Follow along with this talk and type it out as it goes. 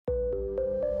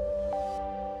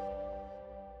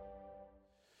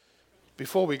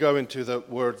Before we go into the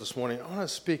word this morning, I want to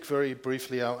speak very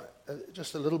briefly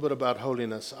just a little bit about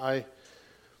holiness. A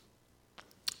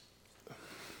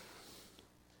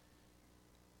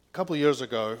couple of years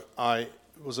ago, it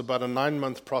was about a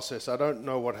 9-month process. I don't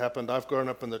know what happened. I've grown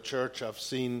up in the church. I've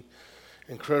seen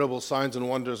incredible signs and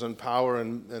wonders and power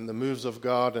and the moves of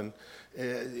God and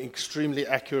extremely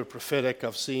accurate prophetic.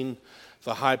 I've seen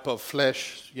the hype of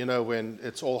flesh, when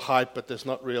it's all hype, but there's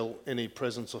not real any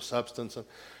presence or substance. And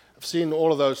I've seen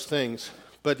all of those things,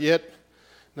 but yet,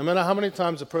 no matter how many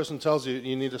times a person tells you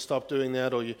you need to stop doing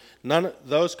that, none of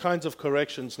those kinds of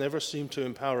corrections never seem to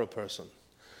empower a person.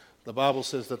 The Bible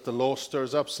says that the law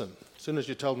stirs up sin. As soon as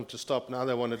you tell them to stop, now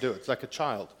they want to do it. It's like a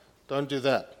child. Don't do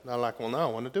that. They're like, well, no,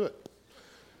 I want to do it.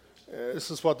 This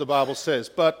is what the Bible says.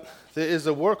 But there is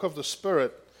a work of the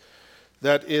Spirit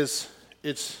that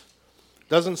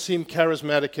doesn't seem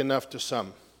charismatic enough to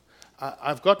some.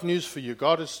 I've got news for you.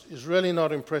 God is really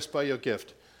not impressed by your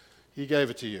gift. He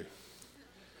gave it to you.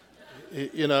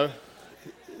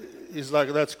 He's like,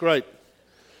 that's great.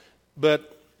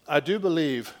 But I do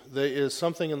believe there is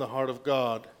something in the heart of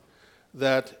God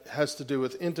that has to do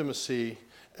with intimacy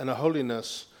and a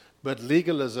holiness, but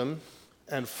legalism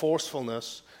and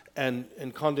forcefulness and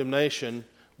condemnation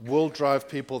will drive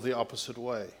people the opposite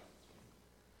way.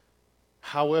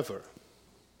 However,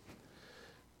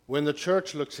 when the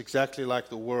church looks exactly like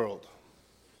the world,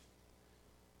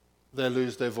 they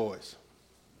lose their voice.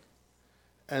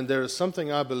 And there is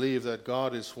something I believe that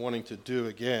God is wanting to do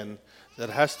again that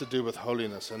has to do with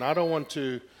holiness. And I don't want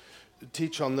to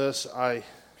teach on this. I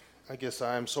guess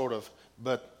I am sort of.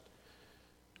 But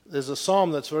there's a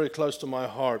psalm that's very close to my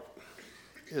heart.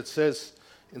 It says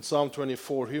in Psalm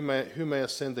 24, who may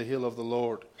ascend the hill of the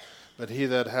Lord? But he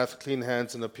that hath clean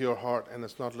hands and a pure heart, and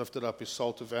has not lifted up his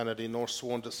soul to vanity, nor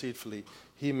sworn deceitfully,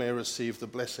 he may receive the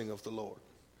blessing of the Lord.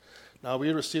 Now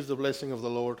we receive the blessing of the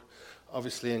Lord,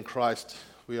 obviously in Christ.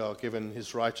 We are given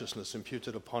his righteousness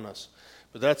imputed upon us.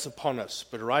 But that's upon us.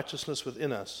 But righteousness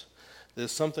within us.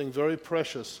 There's something very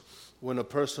precious when a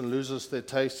person loses their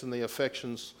taste and their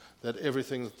affections, that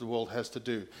everything that the world has to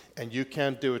do. And you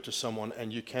can't do it to someone,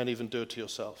 and you can't even do it to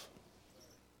yourself.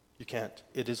 You can't.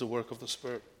 It is a work of the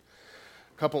Spirit.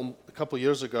 A couple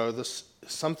years ago,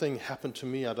 something happened to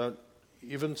me. I don't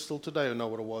even still today know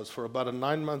what it was. For about a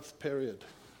 9-month period.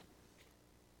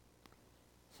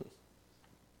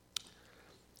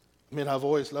 I've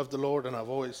always loved the Lord, and I've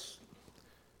always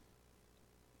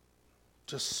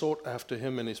just sought after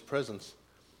him in his presence.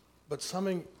 But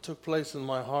something took place in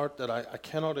my heart that I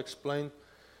cannot explain.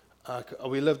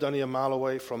 We lived only a mile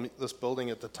away from this building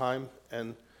at the time,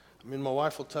 and my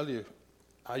wife will tell you,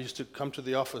 I used to come to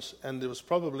the office, and there was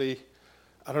probably,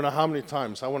 I don't know how many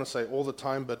times, I want to say all the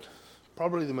time, but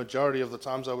probably the majority of the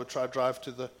times I would drive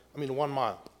to 1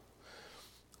 mile.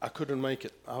 I couldn't make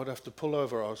it. I would have to pull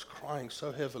over. I was crying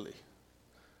so heavily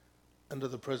under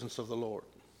the presence of the Lord.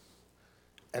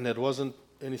 And it wasn't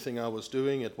anything I was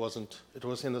doing. It was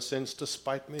in a sense to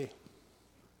spite me.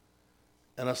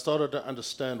 And I started to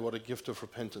understand what a gift of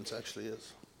repentance actually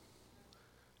is.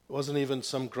 It wasn't even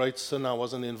some great sin. I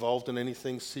wasn't involved in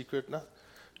anything secret. No,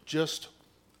 just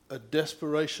a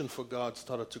desperation for God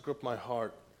started to grip my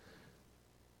heart.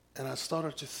 And I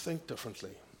started to think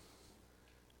differently.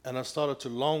 And I started to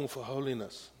long for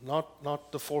holiness,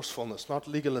 not the forcefulness, not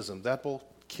legalism. That will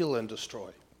kill and destroy.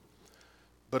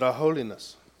 But a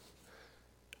holiness.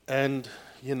 And,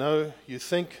 you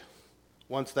think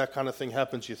once that kind of thing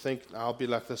happens, you think, I'll be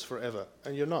like this forever.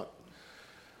 And you're not.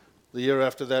 The year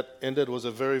after that ended was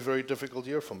a very, very difficult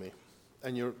year for me.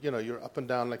 And you're up and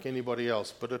down like anybody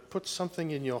else. But it puts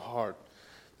something in your heart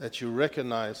that you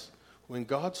recognize when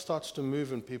God starts to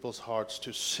move in people's hearts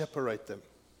to separate them.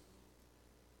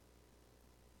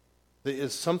 There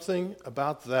is something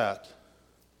about that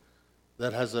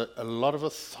has a lot of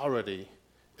authority.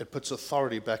 It puts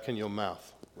authority back in your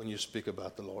mouth when you speak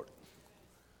about the Lord.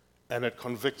 And it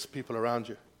convicts people around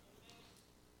you.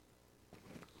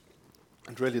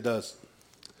 It really does.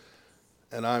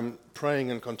 And I'm praying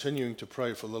and continuing to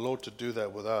pray for the Lord to do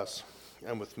that with us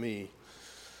and with me.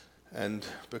 And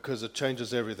because it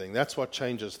changes everything. That's what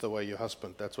changes the way you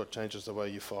husband. That's what changes the way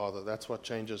you father. That's what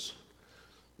changes.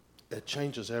 It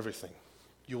changes everything.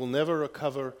 You will never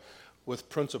recover with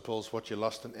principles what you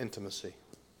lost in intimacy.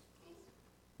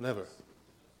 Never.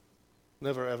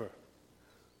 Never, ever.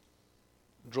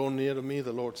 Draw near to me,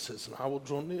 the Lord says, and I will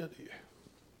draw near to you.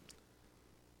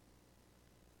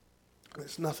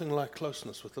 There's nothing like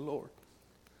closeness with the Lord.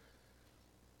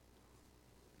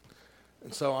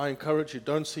 And so I encourage you,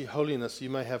 don't see holiness. You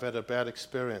may have had a bad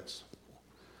experience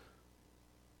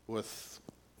with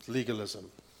legalism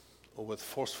or with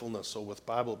forcefulness or with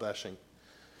Bible bashing.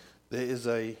 There is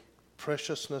a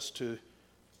preciousness to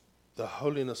the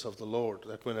holiness of the Lord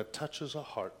that when it touches a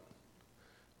heart,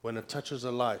 when it touches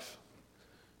a life,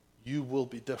 you will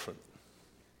be different.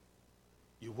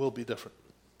 You will be different.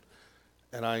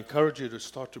 And I encourage you to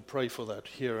start to pray for that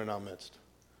here in our midst.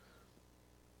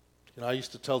 I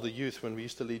used to tell the youth, when we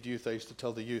used to lead youth, I used to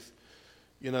tell the youth,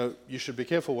 you should be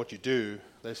careful what you do.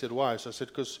 They said, why? So I said,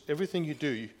 because everything you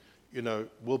do,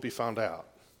 will be found out.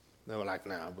 They were like,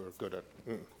 nah, we're good at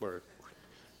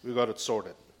we got it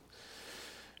sorted.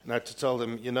 And I had to tell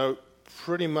them,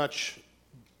 pretty much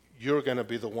you're going to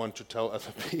be the one to tell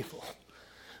other people.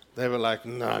 They were like,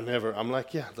 no, never. I'm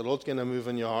like, yeah, the Lord's going to move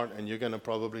in your heart, and you're going to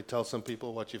probably tell some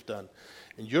people what you've done.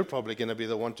 And you're probably going to be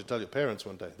the one to tell your parents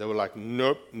one day. They were like,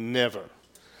 nope, never.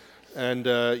 And,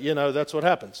 that's what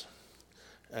happens.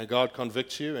 And God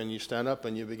convicts you, and you stand up,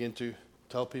 and you begin to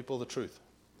tell people the truth.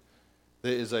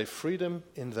 There is a freedom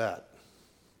in that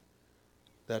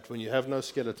when you have no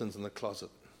skeletons in the closet,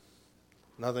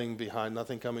 nothing behind,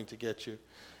 nothing coming to get you.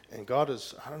 And God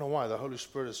is, I don't know why, the Holy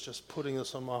Spirit is just putting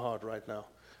this on my heart right now.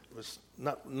 It was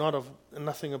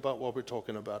nothing about what we're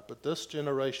talking about, but this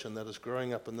generation that is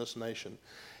growing up in this nation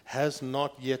has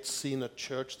not yet seen a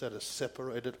church that is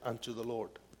separated unto the Lord.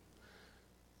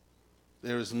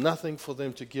 There is nothing for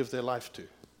them to give their life to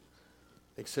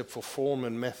except for form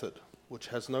and method, which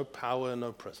has no power and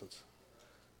no presence.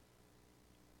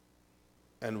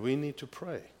 And we need to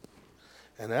pray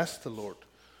and ask the Lord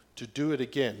to do it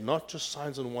again, not just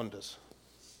signs and wonders.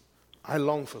 I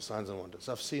long for signs and wonders.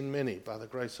 I've seen many by the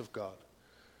grace of God.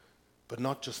 But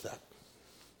not just that.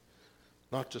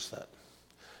 Not just that.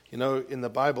 In the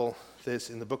Bible,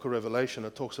 in the book of Revelation,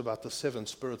 it talks about the 7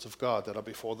 spirits of God that are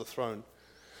before the throne.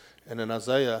 And in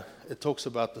Isaiah, it talks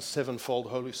about the 7-fold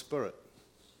Holy Spirit.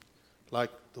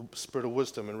 Like the spirit of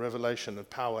wisdom and revelation and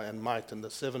power and might and the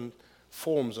 7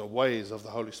 forms or ways of the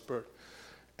Holy Spirit.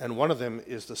 And one of them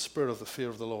is the spirit of the fear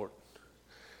of the Lord.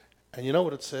 And you know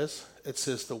what it says? It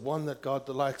says the one that God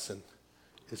delights in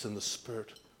is in the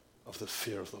spirit of the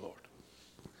fear of the Lord.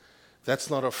 That's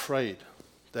not afraid.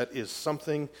 That is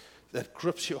something that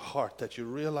grips your heart, that you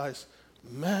realize,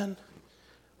 man,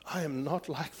 I am not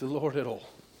like the Lord at all.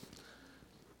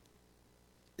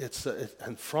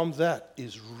 And from that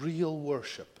is real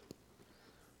worship.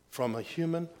 From a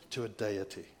human to a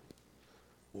deity.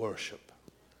 Worship.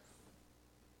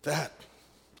 That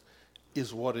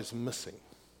is what is missing.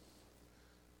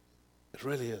 It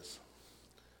really is.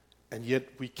 And yet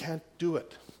we can't do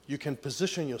it. You can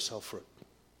position yourself for it.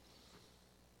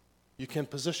 You can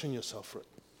position yourself for it.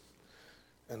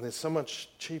 And there's so much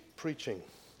cheap preaching,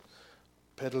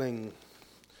 peddling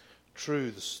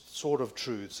truths, sort of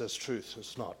truths as truth.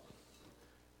 It's not.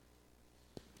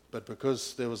 But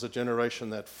because there was a generation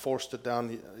that forced it down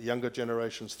the younger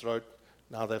generation's throat,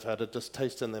 now they've had a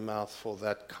distaste in their mouth for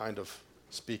that kind of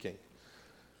speaking.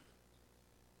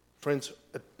 Friends,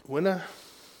 when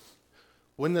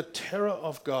the terror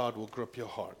of God will grip your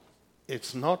heart,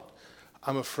 it's not,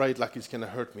 I'm afraid like he's going to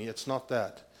hurt me. It's not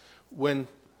that. When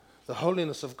the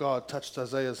holiness of God touched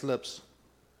Isaiah's lips,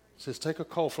 it says, take a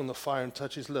coal from the fire and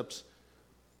touch his lips.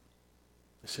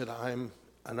 He said, I'm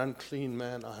an unclean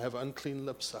man. I have unclean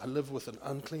lips. I live with an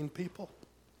unclean people.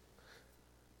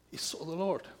 He saw the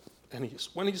Lord. And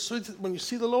when you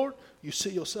see the Lord, you see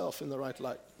yourself in the right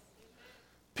light.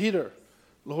 Peter,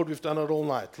 Lord, we've done it all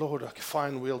night. Lord, okay,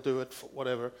 fine, we'll do it,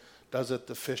 whatever. Does it,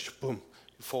 the fish, boom,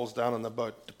 he falls down in the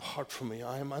boat. Depart from me,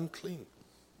 I am unclean.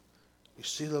 You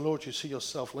see the Lord, you see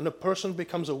yourself. When a person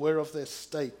becomes aware of their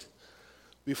state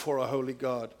before a holy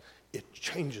God, it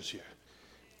changes you.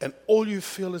 And all you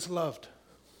feel is loved.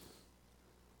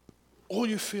 All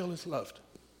you feel is loved.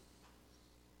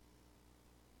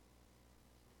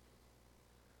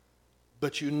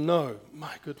 But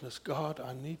my goodness, God,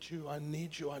 I need you, I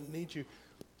need you, I need you.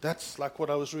 That's like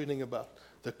what I was reading about.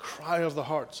 The cry of the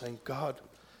heart saying, God,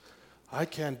 I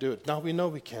can't do it. Now we know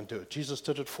we can't do it. Jesus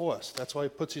did it for us. That's why he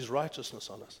puts his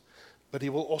righteousness on us. But he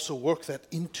will also work that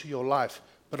into your life.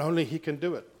 But only he can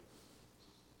do it.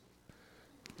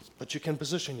 But you can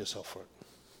position yourself for it.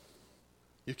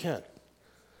 You can.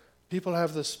 People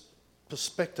have this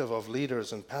perspective of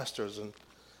leaders and pastors, and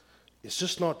it's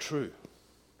just not true.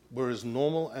 Whereas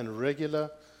normal and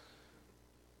regular,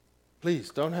 please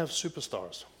don't have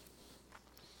superstars.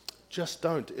 Just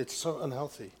don't. It's so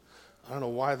unhealthy. I don't know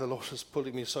why the Lord is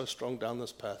pulling me so strong down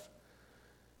this path.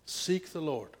 Seek the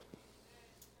Lord.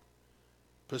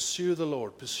 Pursue the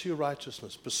Lord. Pursue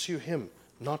righteousness. Pursue him,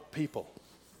 not people.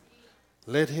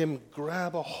 Let him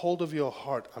grab a hold of your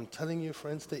heart. I'm telling you,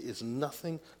 friends, there is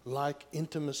nothing like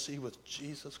intimacy with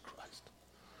Jesus Christ.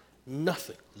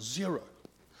 Nothing. Zero.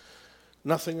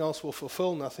 Nothing else will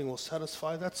fulfill, nothing will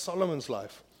satisfy. That's Solomon's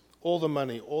life. All the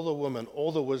money, all the women,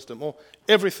 all the wisdom,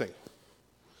 everything.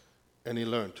 And he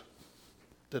learned.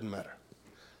 Didn't matter.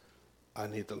 I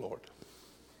need the Lord.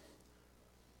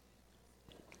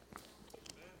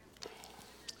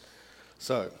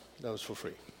 So, that was for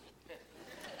free.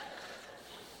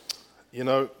 You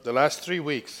know, the last 3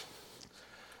 weeks,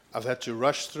 I've had to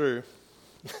rush through.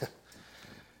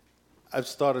 I've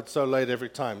started so late every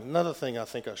time. Another thing I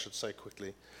think I should say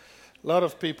quickly. A lot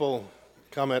of people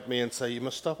come at me and say, you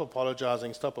must stop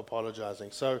apologizing.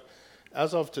 So,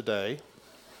 as of today,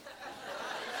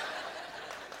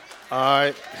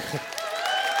 I'm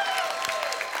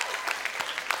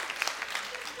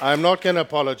not going to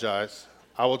apologize.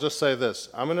 I will just say this.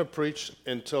 I'm going to preach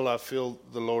until I feel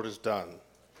the Lord is done.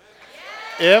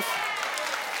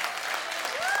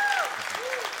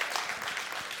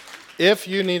 If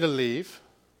you need to leave,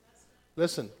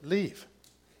 listen, leave.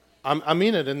 I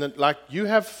mean it in that, like, you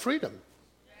have freedom.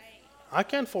 I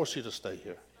can't force you to stay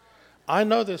here. I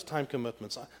know there's time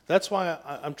commitments. That's why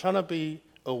I'm trying to be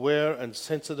aware and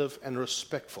sensitive and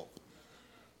respectful.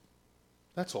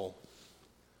 That's all.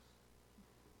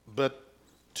 But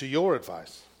to your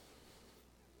advice,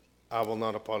 I will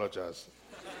not apologize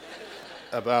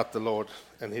about the Lord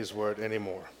and His Word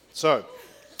anymore. So,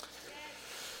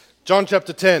 John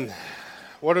chapter 10.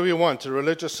 What do we want? A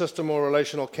religious system or a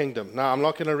relational kingdom? Now, I'm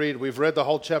not going to read. We've read the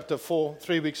whole chapter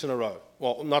 3 weeks in a row.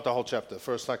 Well, not the whole chapter.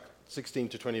 First, 16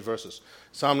 to 20 verses.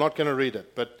 So I'm not going to read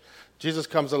it. But Jesus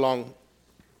comes along.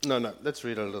 No, let's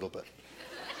read it a little bit.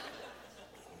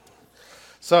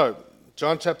 So,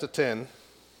 John chapter 10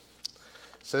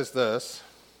 says this.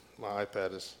 My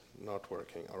iPad is not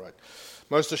working. All right.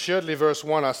 Most assuredly, verse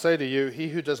 1, I say to you, he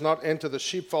who does not enter the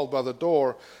sheepfold by the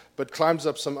door, but climbs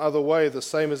up some other way, the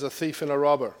same is a thief and a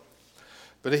robber.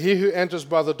 But he who enters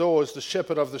by the door is the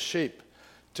shepherd of the sheep.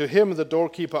 To him the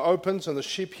doorkeeper opens, and the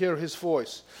sheep hear his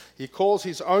voice. He calls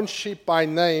his own sheep by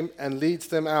name and leads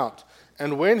them out.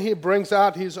 And when he brings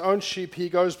out his own sheep, he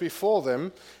goes before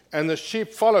them, and the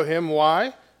sheep follow him.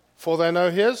 Why? For they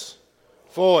know his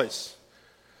voice.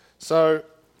 So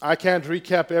I can't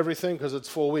recap everything because it's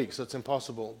 4 weeks. It's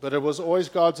impossible. But it was always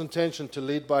God's intention to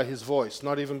lead by his voice,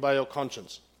 not even by your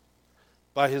conscience.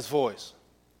 By his voice.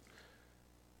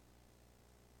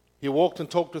 He walked and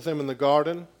talked with them in the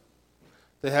garden.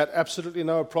 They had absolutely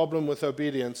no problem with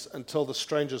obedience until the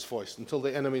stranger's voice, until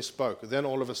the enemy spoke. Then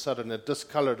all of a sudden it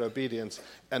discolored obedience,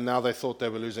 and now they thought they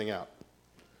were losing out.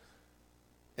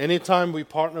 Anytime we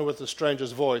partner with the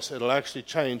stranger's voice, it'll actually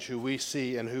change who we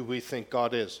see and who we think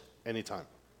God is. Anytime.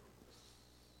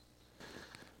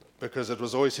 Because it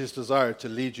was always his desire to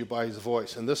lead you by his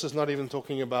voice. And this is not even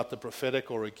talking about the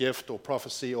prophetic or a gift or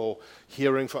prophecy or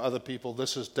hearing for other people.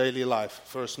 This is daily life.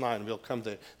 Verse 9, we'll come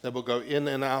there. They will go in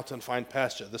and out and find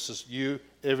pasture. This is you,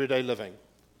 everyday living.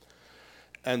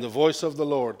 And the voice of the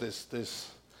Lord,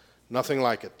 there's nothing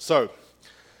like it. So,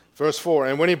 verse 4,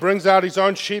 and when he brings out his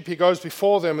own sheep, he goes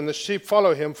before them, and the sheep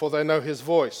follow him, for they know his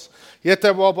voice. Yet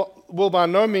they will by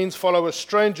no means follow a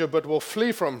stranger, but will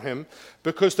flee from him,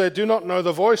 because they do not know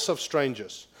the voice of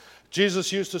strangers.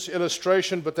 Jesus used this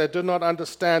illustration, but they did not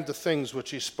understand the things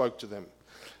which he spoke to them.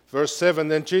 Verse 7,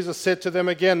 then Jesus said to them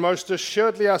again, most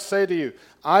assuredly I say to you,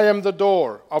 I am the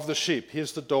door of the sheep.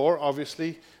 Here's the door,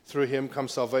 obviously, through him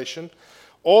comes salvation.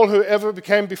 All who ever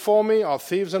came before me are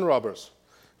thieves and robbers,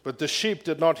 but the sheep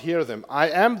did not hear them. I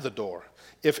am the door.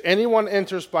 If anyone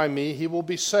enters by me, he will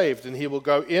be saved, and he will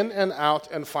go in and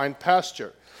out and find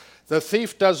pasture. The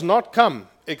thief does not come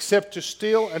except to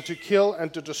steal and to kill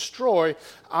and to destroy.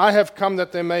 I have come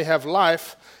that they may have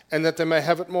life, and that they may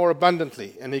have it more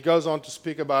abundantly. And he goes on to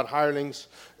speak about hirelings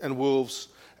and wolves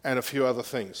and a few other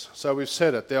things. So we've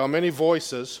said it. There are many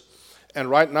voices, and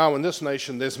right now in this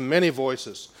nation, there's many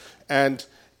voices. And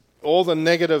all the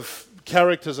negative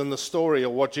characters in the story are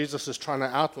what Jesus is trying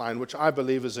to outline, which I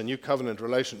believe is a new covenant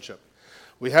relationship.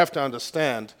 We have to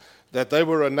understand that they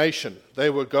were a nation. They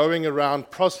were going around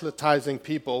proselytizing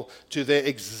people to their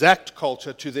exact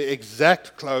culture, to their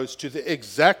exact clothes, to their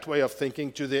exact way of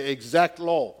thinking, to their exact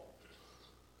law.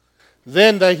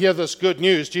 Then they hear this good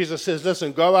news. Jesus says,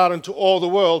 listen, go out into all the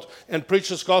world and preach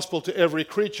this gospel to every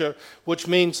creature, which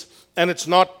means, and it's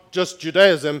not just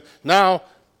Judaism, now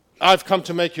I've come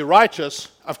to make you righteous.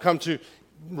 I've come to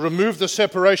remove the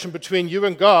separation between you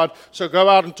and God. So go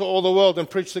out into all the world and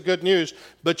preach the good news.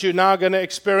 But you're now going to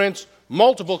experience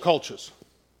multiple cultures.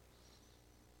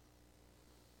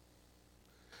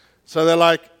 So they're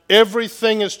like,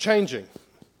 everything is changing.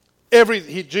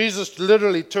 Jesus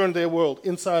literally turned their world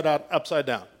inside out, upside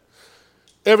down.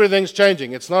 Everything's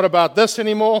changing. It's not about this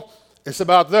anymore. It's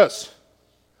about this.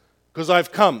 Because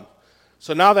I've come.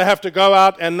 So now they have to go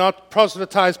out and not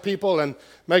proselytize people and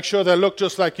make sure they look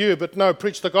just like you, but no,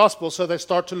 preach the gospel so they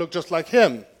start to look just like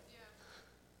him.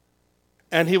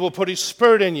 And he will put his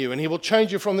spirit in you, and he will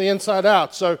change you from the inside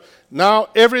out. So now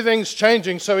everything's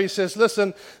changing. So he says,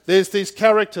 listen, there's these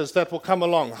characters that will come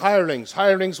along. Hirelings.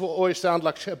 Hirelings will always sound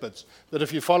like shepherds. But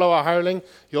if you follow a hireling,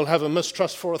 you'll have a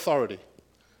mistrust for authority.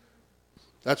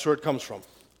 That's where it comes from.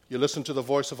 You listen to the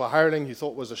voice of a hireling you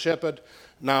thought was a shepherd,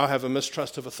 now have a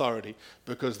mistrust of authority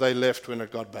because they left when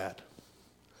it got bad.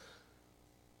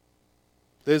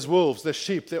 There's wolves, there's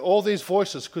sheep, there are all these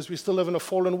voices because we still live in a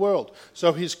fallen world.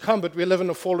 So he's come, but we live in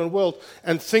a fallen world,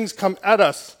 and things come at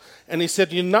us. And he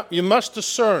said, you must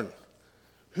discern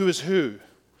who is who.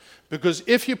 Because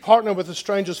if you partner with a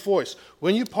stranger's voice,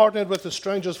 when you partnered with a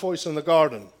stranger's voice in the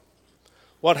garden,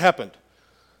 what happened?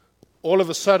 All of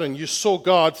a sudden, you saw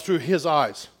God through his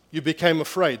eyes. You became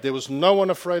afraid. There was no one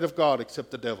afraid of God except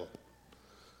the devil.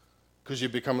 Because you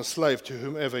become a slave to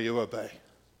whomever you obey.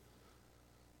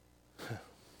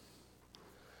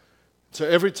 So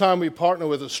every time we partner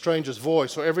with a stranger's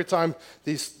voice, or every time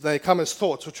they come as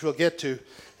thoughts, which we'll get to,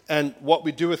 and what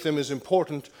we do with them is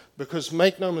important, because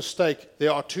make no mistake,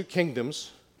 there are two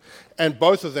kingdoms, and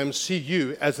both of them see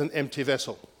you as an empty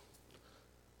vessel.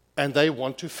 And they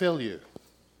want to fill you.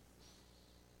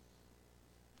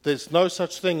 There's no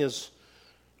such thing as,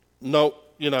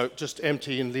 just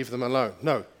empty and leave them alone.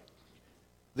 No.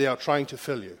 They are trying to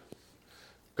fill you.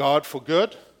 God for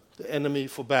good, the enemy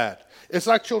for bad. It's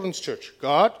like children's church.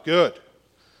 God, good.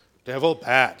 Devil,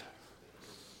 bad.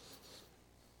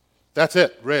 That's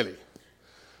it, really.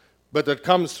 But it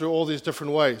comes through all these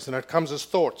different ways, and it comes as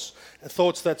thoughts, and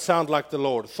thoughts that sound like the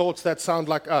Lord, thoughts that sound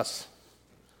like us.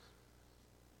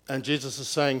 And Jesus is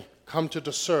saying, come to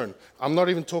discern. I'm not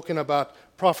even talking about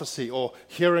prophecy or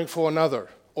hearing for another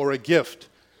or a gift.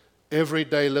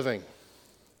 Everyday living.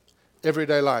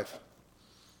 Everyday life.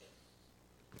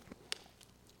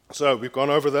 So we've gone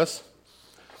over this.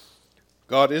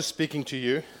 God is speaking to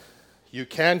you. You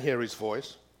can hear his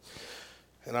voice.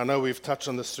 And I know we've touched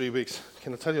on this 3 weeks.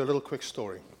 Can I tell you a little quick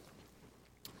story?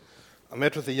 I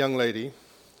met with a young lady,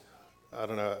 I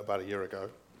don't know, about a year ago.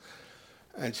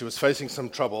 And she was facing some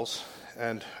troubles.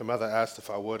 And her mother asked if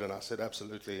I would, and I said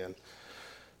absolutely. And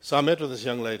so I met with this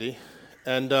young lady,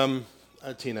 and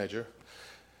a teenager.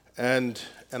 And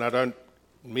I don't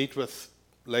meet with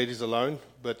ladies alone,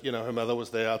 but, her mother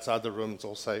was there outside the room. It's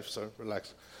all safe, so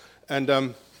relax.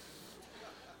 And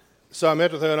so I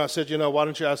met with her, and I said, why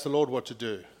don't you ask the Lord what to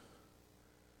do?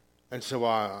 And she said,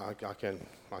 well, I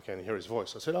can hear his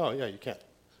voice. I said, oh, yeah, you can.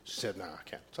 She said, no, I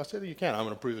can't. So I said, you can. I'm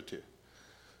going to prove it to you.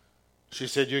 She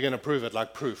said, you're going to prove it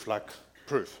like proof.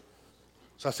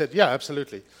 So I said, yeah,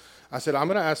 absolutely. I said, I'm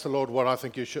going to ask the Lord what I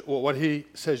think you should, what he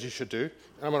says you should do,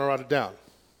 and I'm going to write it down.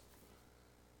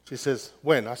 She says,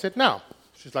 when? I said, now.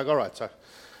 She's like, all right. So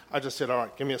I just said, all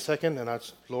right, give me a second, and I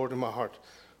just, Lord, in my heart,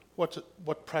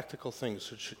 what practical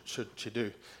things should she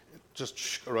do?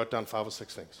 Just wrote down 5 or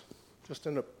 6 things, just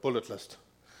in a bullet list.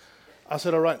 I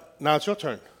said, all right, now it's your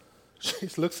turn. She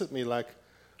looks at me like,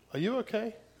 are you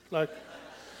okay?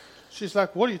 She's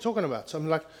like, what are you talking about? So I'm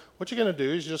like, what you're going to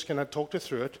do is you're just going to talk her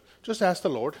through it. Just ask the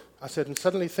Lord. I said, and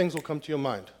suddenly things will come to your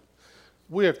mind.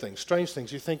 Weird things, strange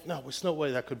things. You think, no, there's no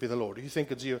way that could be the Lord. You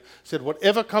think it's you. I said,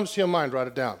 whatever comes to your mind, write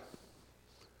it down.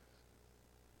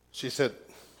 She said,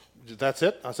 that's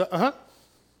it? I said, uh-huh.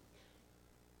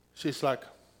 She's like,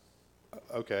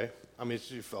 okay. I mean,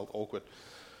 she felt awkward.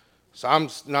 So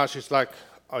now she's like,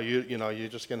 are you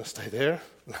just going to stay there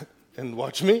and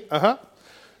watch me? Uh-huh.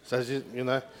 So she,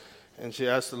 and she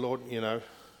asked the Lord,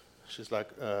 she's like,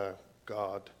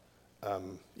 God,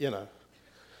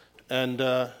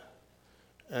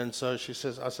 And so she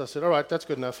says, I said, all right, that's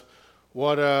good enough.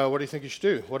 What do you think you should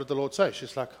do? What did the Lord say?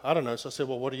 She's like, I don't know. So I said,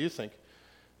 well, what do you think?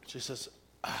 She says,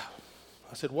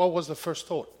 I said, what was the first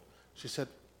thought? She said,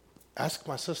 ask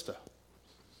my sister.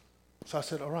 So I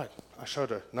said, all right. I showed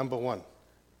her, number 1,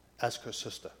 ask her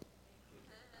sister.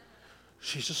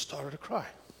 She just started to cry.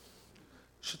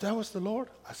 She said, that was the Lord?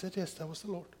 I said, yes, that was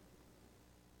the Lord.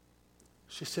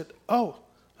 She said, oh.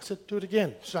 I said, do it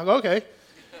again. She's like, okay.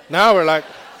 Now we're like,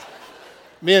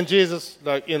 me and Jesus,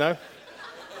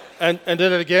 and did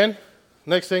it again.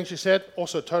 Next thing she said,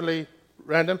 also totally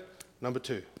random, number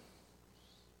 2.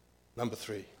 Number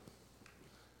 3.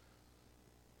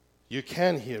 You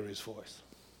can hear his voice.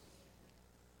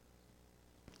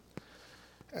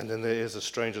 And then there is a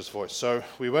stranger's voice. So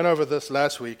we went over this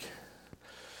last week,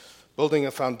 building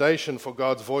a foundation for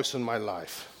God's voice in my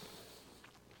life.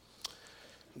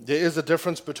 There is a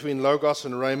difference between Logos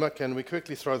and Rhema. Can we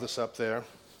quickly throw this up there?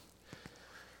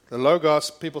 The Logos,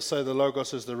 people say the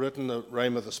Logos is the written, the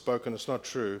Rhema, the spoken. It's not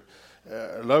true.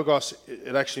 Logos,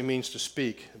 it actually means to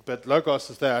speak. But Logos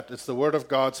is that. It's the word of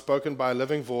God spoken by a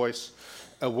living voice,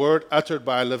 a word uttered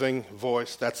by a living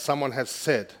voice that someone has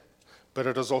said. But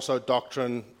it is also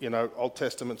doctrine, Old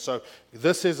Testament. So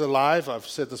this is alive. I've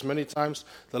said this many times.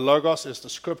 The Logos is the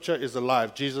Scripture, is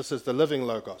alive. Jesus is the living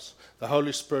Logos. The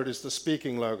Holy Spirit is the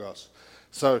speaking Logos.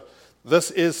 So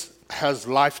this has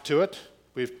life to it.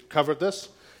 We've covered this.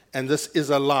 And this is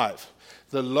alive.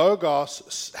 The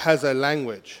Logos has a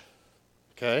language.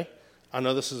 Okay? I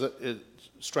know this is a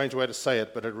strange way to say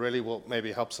it, but it really will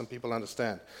maybe help some people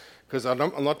understand. Because I'm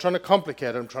not trying to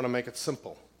complicate it. I'm trying to make it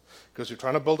simple. Because you're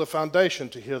trying to build a foundation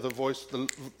to hear the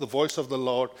voice of the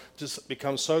Lord just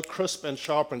become so crisp and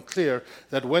sharp and clear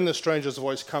that when the stranger's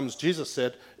voice comes, Jesus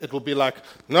said, it will be like,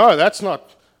 no, that's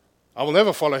not, I will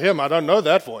never follow him. I don't know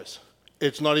that voice.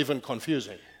 It's not even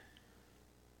confusing.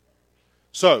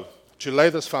 So, to lay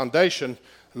this foundation,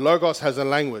 Logos has a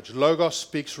language. Logos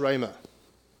speaks Rhema.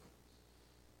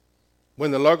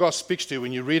 When the Logos speaks to you,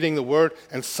 when you're reading the word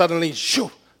and suddenly,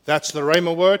 shoo, that's the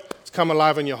Rhema word, it's come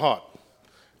alive in your heart.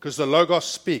 Because the Logos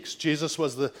speaks. Jesus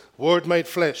was the Word made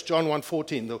flesh. John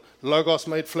 1:14, the Logos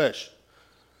made flesh.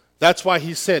 That's why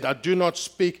he said, I did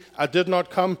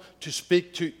not come to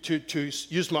speak to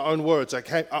use my own words.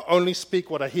 I only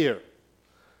speak what I hear.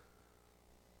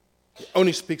 He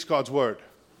only speaks God's word.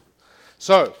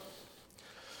 So,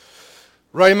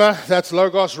 Rhema, that's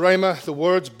Logos, Rhema, the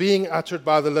words being uttered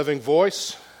by the living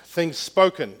voice. Things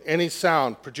spoken, any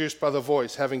sound produced by the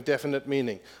voice having definite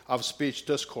meaning of speech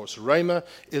discourse. Rhema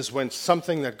is when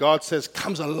something that God says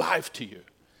comes alive to you.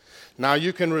 Now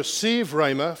you can receive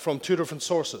Rhema from two different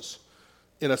sources,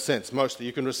 in a sense, mostly.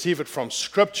 You can receive it from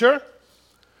Scripture.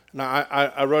 Now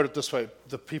I wrote it this way.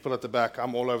 The people at the back,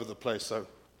 I'm all over the place, so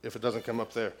if it doesn't come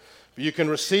up there. But you can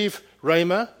receive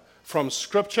Rhema from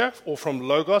Scripture or from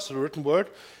Logos, the written word,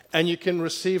 and you can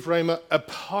receive Rhema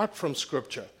apart from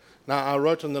Scripture. Now, I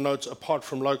wrote in the notes, apart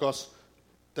from Logos,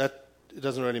 that it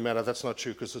doesn't really matter. That's not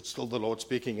true because it's still the Lord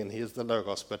speaking and he is the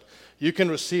Logos. But you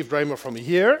can receive Rhema from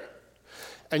here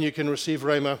and you can receive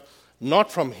Rhema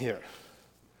not from here.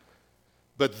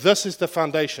 But this is the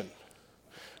foundation.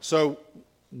 So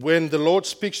when the Lord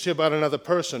speaks to you about another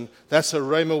person, that's a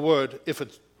Rhema word if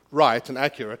it's right and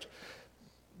accurate.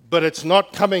 But it's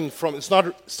not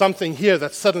something here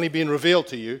that's suddenly been revealed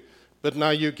to you, but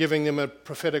now you're giving them a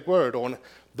prophetic word, or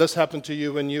this happened to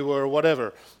you when you were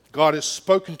whatever. God has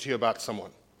spoken to you about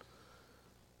someone.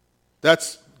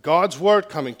 That's God's word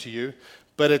coming to you,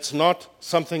 but it's not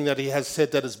something that he has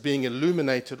said that is being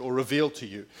illuminated or revealed to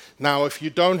you. Now, if you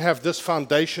don't have this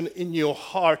foundation in your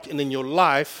heart and in your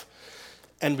life,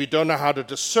 and we don't know how to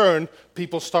discern,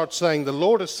 people start saying, the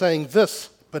Lord is saying this,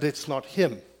 but it's not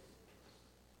him.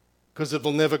 Because it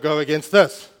will never go against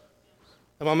this.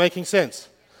 Am I making sense?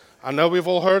 I know we've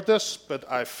all heard this, but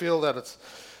I feel that it's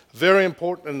very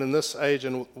important in this age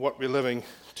and what we're living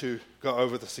to go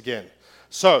over this again.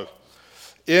 So,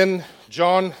 in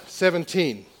John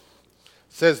 17,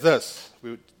 says this.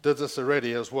 We did this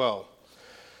already as well.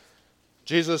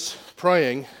 Jesus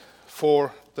praying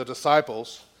for the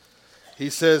disciples, he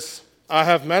says, I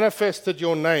have manifested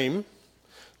your name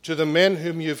to the men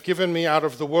whom you've given me out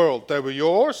of the world. They were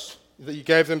yours, that you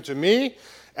gave them to me,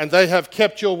 and they have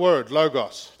kept your word,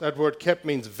 Logos. That word kept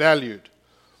means valued.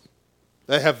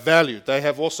 They have valued. They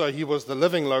have also, he was the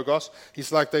living Logos.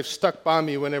 He's like, they've stuck by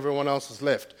me when everyone else has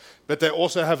left. But they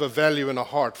also have a value and a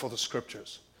heart for the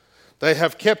scriptures. They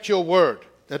have kept your word.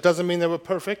 That doesn't mean they were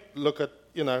perfect. Look at,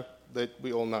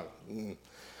 we all know.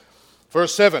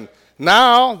 Verse 7,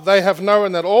 now they have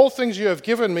known that all things you have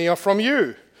given me are from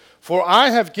you. For I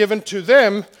have given to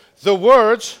them the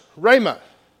words, Rhema.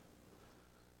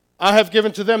 I have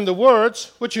given to them the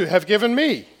words which you have given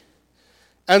me.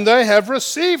 And they have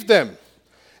received them,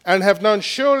 and have known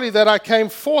surely that I came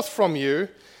forth from you,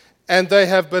 and they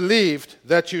have believed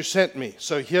that you sent me.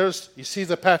 So you see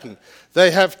the pattern.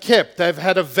 They have kept, they've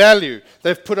had a value,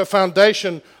 they've put a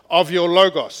foundation of your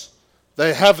Logos.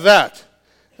 They have that.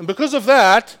 And because of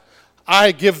that,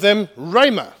 I give them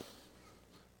Rhema,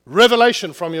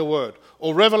 revelation from your word.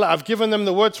 Or I've given them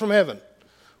the words from heaven,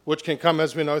 which can come,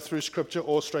 as we know, through Scripture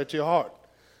or straight to your heart.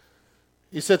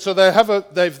 He said, so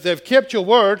they've kept your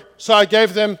word, so I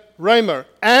gave them Rhema,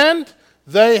 and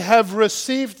they have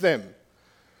received them.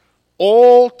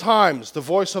 All times, the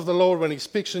voice of the Lord, when he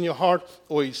speaks in your heart,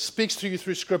 or he speaks to you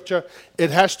through Scripture,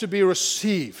 it has to be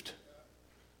received.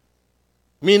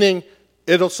 Meaning,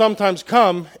 it'll sometimes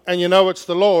come, and you know it's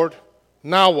the Lord.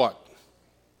 Now what?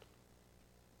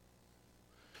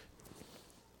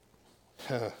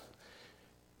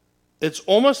 it's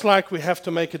almost like we have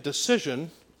to make a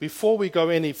decision before we go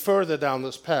any further down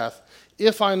this path.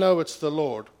 If I know it's the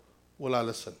Lord, will I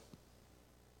listen?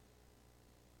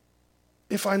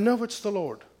 If I know it's the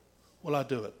Lord, will I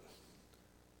do it?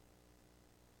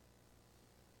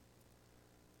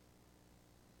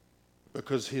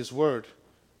 Because His word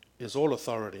is all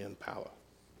authority and power.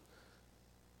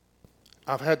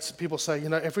 I've had people say,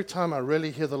 every time I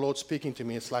really hear the Lord speaking to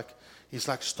me, it's like He's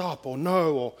like, stop, or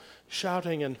no, or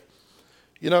shouting. And,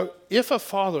 if a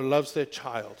father loves their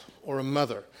child, or a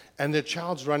mother, and their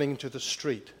child's running into the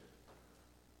street,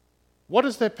 what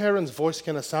is their parent's voice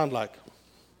going to sound like?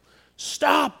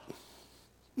 Stop!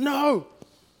 No!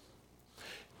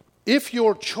 If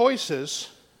your choices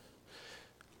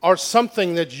are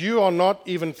something that you are not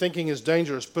even thinking is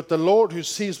dangerous, but the Lord who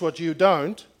sees what you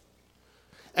don't,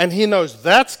 and He knows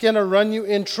that's going to run you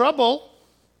in trouble,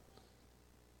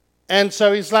 and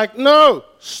so He's like, no,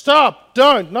 stop,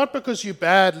 don't. Not because you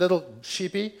bad little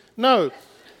sheepy. No,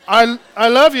 I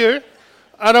love you.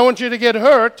 I don't want you to get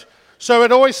hurt. So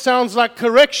it always sounds like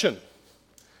correction.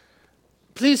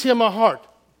 Please hear my heart.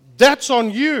 That's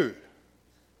on you,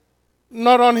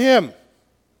 not on Him.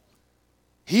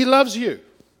 He loves you.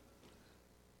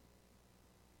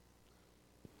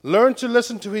 Learn to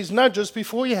listen to His nudges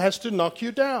before He has to knock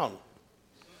you down.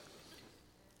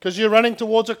 Because you're running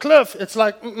towards a cliff. It's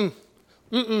like,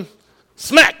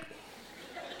 smack.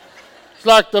 It's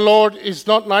like the Lord is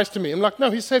not nice to me. I'm like, no,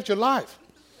 He saved your life.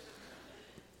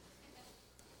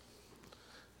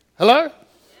 Hello?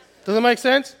 Does it make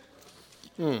sense?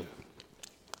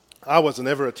 I was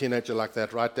never a teenager like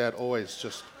that, right, Dad? Always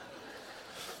just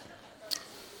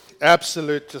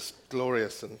absolute, just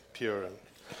glorious and pure and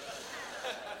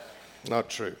not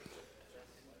true.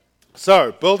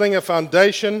 So, building a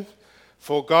foundation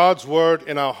for God's word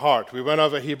in our heart. We went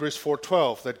over Hebrews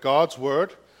 4:12, that God's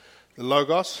word, the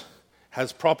Logos,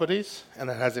 has properties and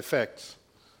it has effects.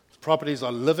 Its properties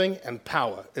are living and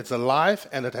power. It's alive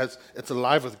and it's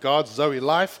alive with God's Zoe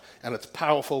life, and it's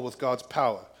powerful with God's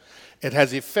power. It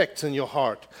has effects in your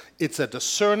heart. It's a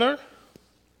discerner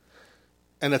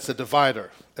and it's a divider.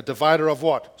 A divider of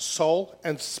what? Soul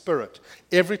and spirit.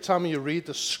 Every time you read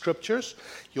the scriptures,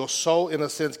 your soul, in a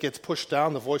sense, gets pushed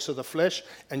down, the voice of the flesh,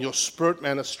 and your spirit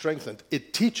man is strengthened.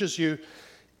 It teaches you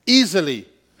easily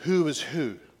who is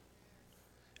who.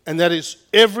 And that is,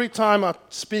 every time I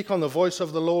speak on the voice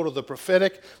of the Lord or the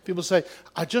prophetic, people say,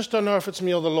 I just don't know if it's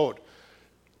me or the Lord.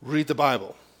 Read the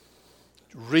Bible.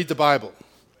 Read the Bible.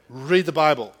 Read the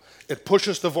Bible. It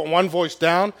pushes the one voice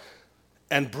down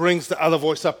and brings the other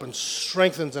voice up and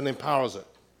strengthens and empowers it.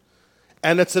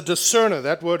 And it's a discerner.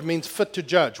 That word means fit to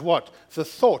judge. What? The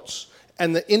thoughts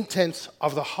and the intents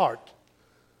of the heart.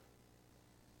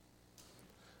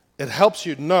 It helps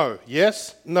you know.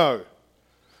 Yes? No.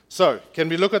 So, can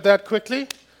we look at that quickly?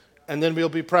 And then we'll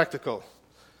be practical.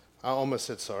 I almost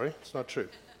said sorry. It's not true.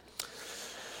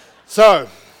 So,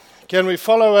 can we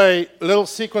follow a little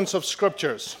sequence of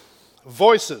scriptures?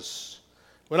 Voices.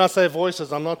 When I say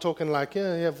voices, I'm not talking like, you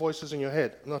have voices in your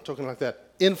head. I'm not talking like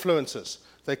that. Influences.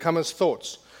 They come as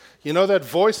thoughts. You know that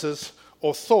voices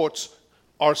or thoughts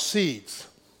are seeds.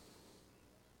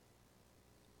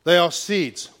 They are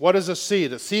seeds. What is a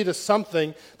seed? A seed is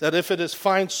something that if it is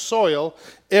fine soil,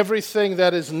 everything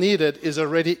that is needed is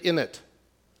already in it.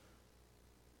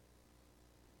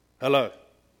 Hello.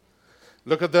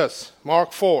 Look at this.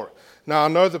 Mark 4. Now I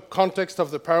know the context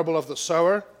of the parable of the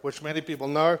sower, which many people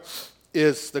know,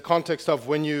 is the context of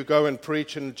when you go and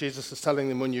preach and Jesus is telling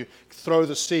them when you throw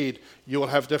the seed, you will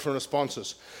have different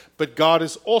responses. But God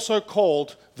is also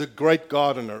called the great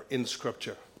gardener in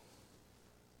Scripture.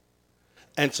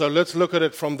 And so let's look at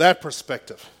it from that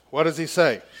perspective. What does He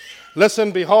say?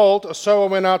 Listen, behold, a sower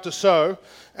went out to sow,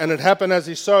 and it happened as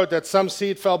he sowed that some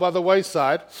seed fell by the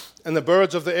wayside, and the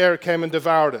birds of the air came and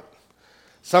devoured it.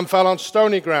 Some fell on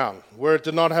stony ground, where it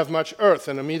did not have much earth,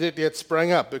 and immediately it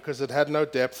sprang up, because it had no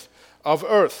depth of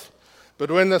earth. But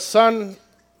when the sun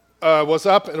was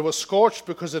up, it was scorched,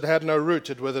 because it had no root,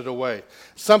 it withered away.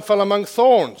 Some fell among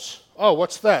thorns. Oh,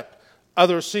 what's that?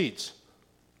 Other seeds.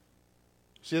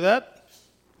 See that?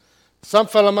 Some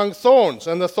fell among thorns,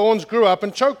 and the thorns grew up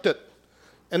and choked it,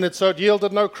 and so it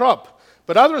yielded no crop.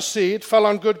 But other seed fell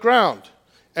on good ground,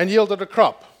 and yielded a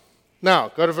crop. Now,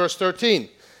 go to verse 13.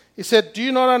 He said, do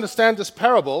you not understand this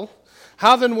parable?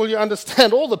 How then will you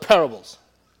understand all the parables?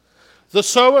 The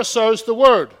sower sows the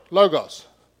word, Logos,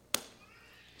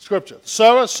 Scripture. The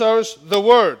sower sows the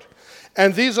word.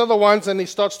 And these are the ones, and he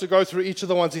starts to go through each of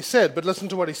the ones he said. But listen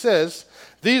to what he says.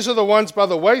 These are the ones by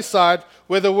the wayside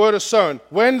where the word is sown.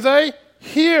 When they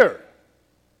hear.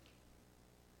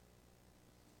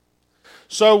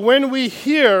 So when we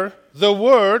hear the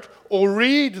Word or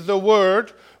read the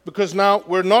Word, because now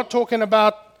we're not talking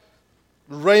about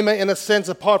Rhema in a sense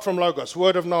apart from Logos,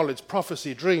 word of knowledge,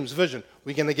 prophecy, dreams, vision.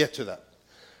 We're going to get to that.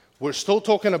 We're still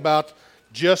talking about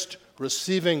just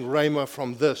receiving Rhema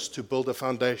from this to build a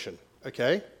foundation,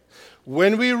 okay?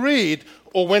 When we read,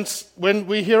 or when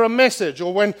we hear a message,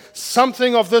 or when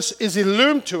something of this is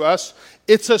illumined to us,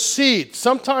 it's a seed.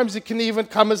 Sometimes it can even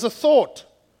come as a thought.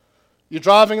 You're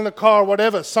driving in the car,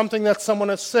 whatever, something that someone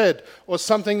has said, or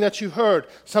something that you heard,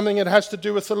 something that has to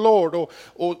do with the Lord, or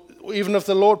even if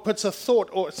the Lord puts a thought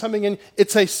or something in,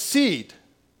 it's a seed.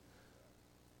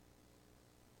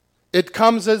 It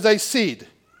comes as a seed.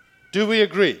 Do we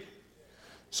agree?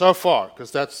 So far,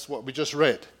 because that's what we just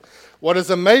read. What is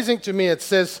amazing to me, it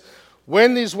says,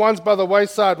 when these ones by the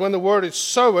wayside, when the word is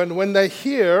sown, when they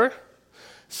hear,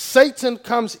 Satan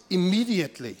comes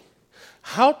immediately.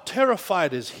 How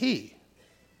terrified is he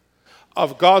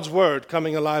of God's word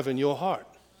coming alive in your heart?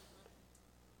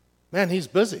 Man, he's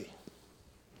busy.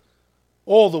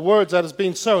 All the words that has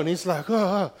been sown, he's like,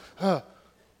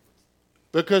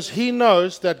 because he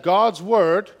knows that God's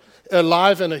word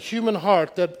alive in a human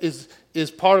heart that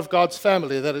is part of God's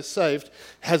family, that is saved,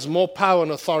 has more power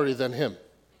and authority than him.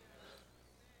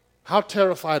 How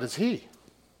terrified is he?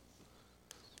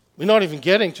 We're not even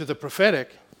getting to the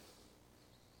prophetic,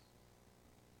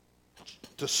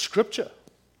 to Scripture.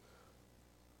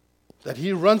 That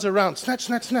he runs around, snatch,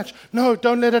 snatch, snatch. No,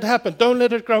 don't let it happen. Don't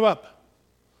let it grow up.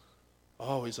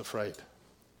 Oh, he's afraid.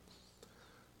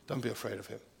 Don't be afraid of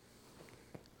him.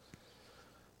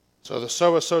 So the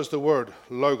sower sows the word,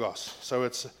 logos. So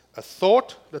it's a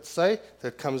thought, let's say,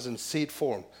 that comes in seed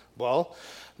form. Well,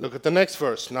 look at the next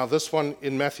verse. Now this one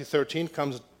in Matthew 13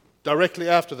 comes directly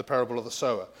after the parable of the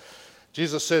sower.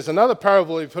 Jesus says, another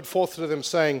parable he put forth to them,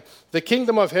 saying, the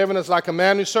kingdom of heaven is like a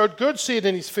man who sowed good seed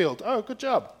in his field. Oh, good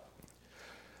job.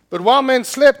 But while men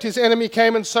slept, his enemy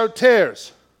came and sowed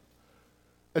tares.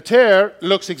 A tare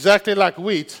looks exactly like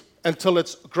wheat until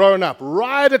it's grown up.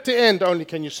 Right at the end only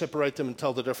can you separate them and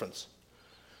tell the difference.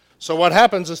 So what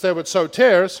happens is they would sow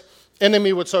tares,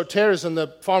 enemy would sow tares in the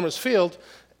farmer's field,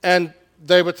 and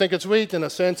they would think it's wheat in a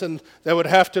sense, and they would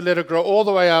have to let it grow all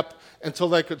the way up until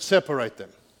they could separate them.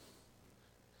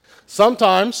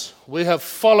 Sometimes we have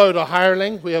followed a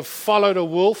hireling, we have followed a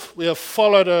wolf, we have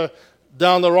followed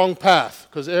down the wrong path,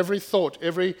 because every thought,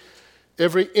 every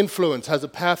influence has a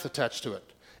path attached to it.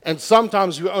 And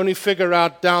sometimes we only figure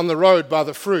out down the road by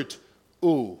the fruit,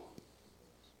 ooh,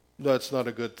 that's not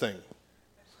a good thing.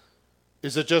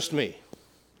 Is it just me?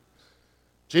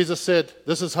 Jesus said,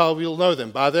 this is how we'll know them,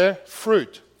 by their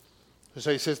fruit.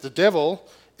 So he says, the devil,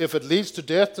 if it leads to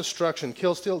death, destruction,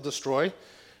 kill, steal, destroy,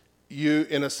 you,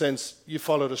 in a sense, you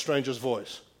followed a stranger's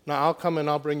voice. Now I'll come and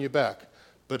I'll bring you back,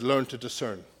 but learn to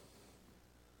discern.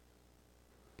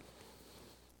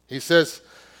 He says,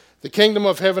 the kingdom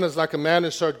of heaven is like a man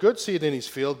who sowed good seed in his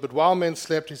field, but while men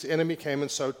slept, his enemy came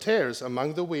and sowed tares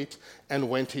among the wheat and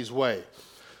went his way.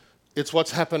 It's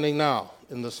what's happening now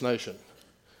in this nation.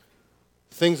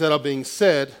 Things that are being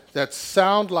said that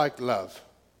sound like love,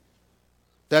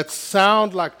 that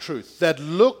sound like truth, that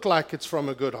look like it's from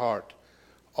a good heart.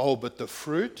 Oh, but the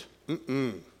fruit,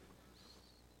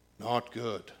 not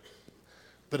good.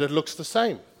 But it looks the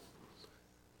same.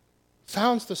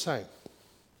 Sounds the same.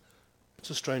 It's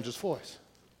a stranger's voice.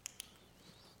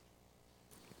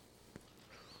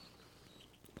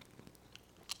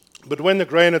 But when the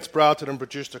grain had sprouted and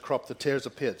produced a crop, the tares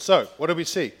appeared. So, what do we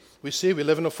see? We see we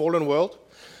live in a fallen world.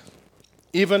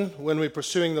 Even when we're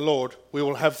pursuing the Lord, we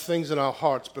will have things in our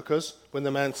hearts, because when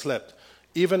the man slept,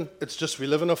 even it's just we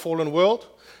live in a fallen world,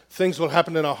 things will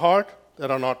happen in our heart that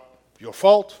are not your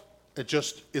fault. It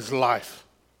just is life.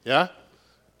 Yeah?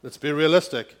 Let's be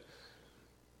realistic.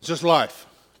 It's just life,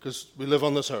 because we live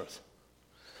on this earth.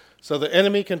 So the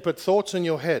enemy can put thoughts in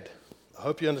your head. I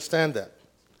hope you understand that.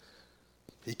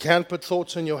 He can put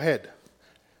thoughts in your head.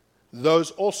 Those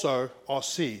also are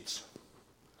seeds.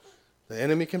 The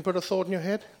enemy can put a thought in your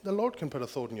head. The Lord can put a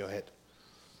thought in your head.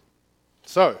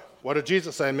 So, what did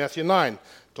Jesus say in Matthew 9,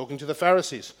 talking to the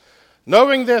Pharisees?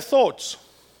 Knowing their thoughts.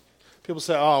 People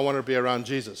say, I want to be around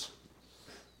Jesus.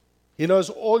 He knows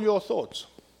all your thoughts.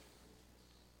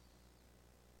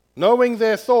 Knowing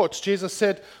their thoughts, Jesus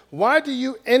said, why do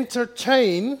you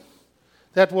entertain?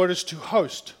 That word is to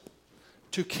host,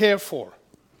 to care for,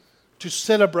 to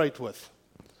celebrate with.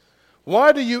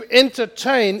 Why do you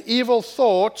entertain evil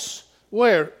thoughts?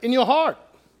 Where? In your heart.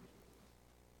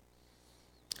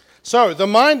 So, the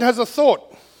mind has a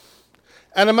thought,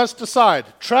 and it must decide.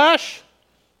 Trash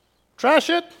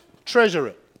it, treasure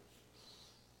it.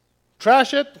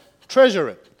 Trash it, treasure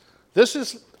it.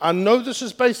 I know this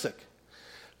is basic.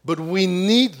 But we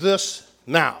need this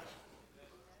now.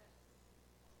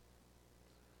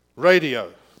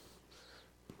 Radio,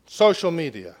 social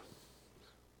media,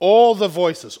 all the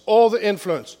voices, all the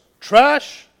influence,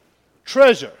 trash,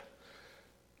 treasure.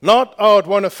 Not, oh, it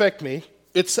won't affect me.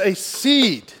 It's a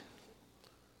seed.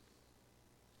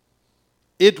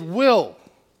 It will.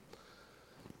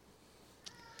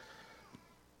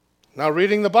 Now,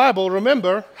 reading the Bible,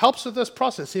 remember, helps with this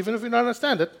process, even if you don't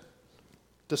understand it.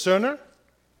 Discerner,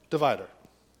 divider.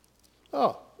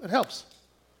 Oh, it helps.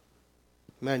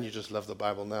 Man, you just love the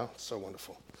Bible now. It's so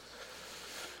wonderful.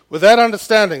 With that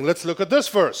understanding, let's look at this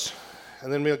verse,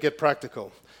 and then we'll get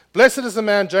practical. Blessed is the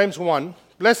man, James 1,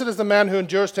 blessed is the man who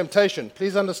endures temptation.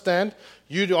 Please understand,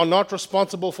 you are not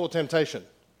responsible for temptation.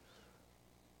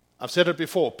 I've said it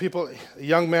before. I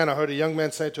heard a young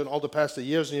man say to an older pastor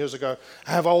years and years ago,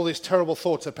 I have all these terrible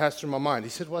thoughts that pass through my mind. He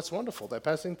said, well, it's wonderful. They're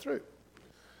passing through.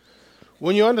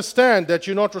 When you understand that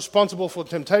you're not responsible for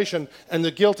temptation and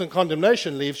the guilt and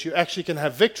condemnation leaves, you actually can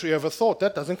have victory over thought.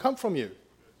 That doesn't come from you.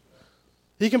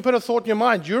 He can put a thought in your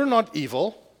mind. You're not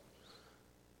evil.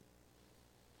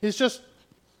 He's just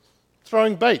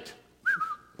throwing bait.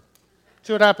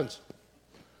 See what happens.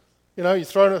 You know, you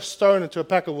throw a stone into a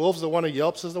pack of wolves, the one who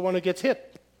yelps is the one who gets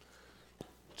hit.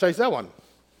 Chase that one.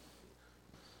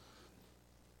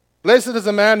 Blessed is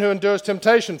the man who endures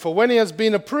temptation, for when he has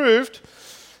been approved,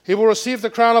 he will receive the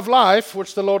crown of life,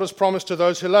 which the Lord has promised to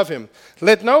those who love him.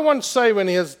 Let no one say when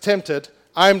he is tempted,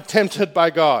 I am tempted by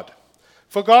God.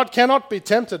 For God cannot be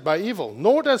tempted by evil,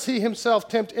 nor does he himself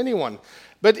tempt anyone.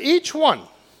 But each one,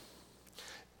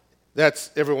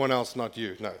 that's everyone else, not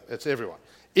you. No, it's everyone.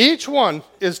 Each one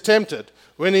is tempted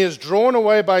when he is drawn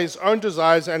away by his own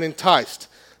desires and enticed.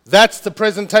 That's the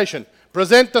presentation.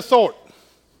 Present the thought.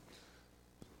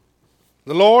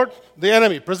 The Lord, the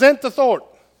enemy. Present the thought.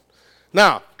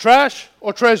 Now, trash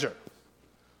or treasure?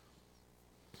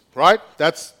 Right?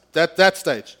 That's that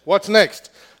stage. What's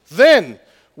next? Then,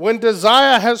 when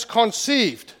desire has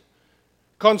conceived.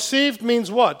 Conceived means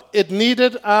what? It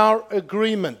needed our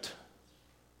agreement.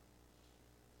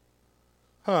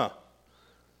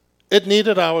 It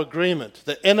needed our agreement.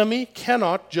 The enemy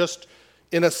cannot just,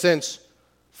 in a sense,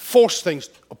 force things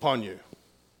upon you.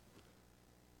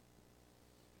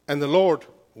 And the Lord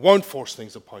won't force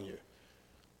things upon you.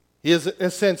 He, in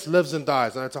a sense, lives and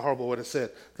dies. And that's a horrible way to say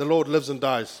it. The Lord lives and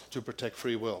dies to protect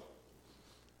free will.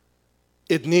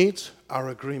 It needs our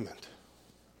agreement.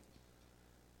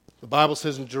 The Bible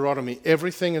says in Deuteronomy,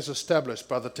 everything is established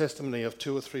by the testimony of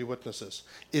 2 or 3 witnesses.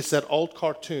 It's that old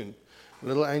cartoon.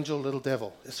 Little angel, little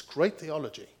devil. It's great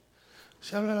theology.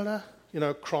 You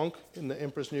know, Kronk in the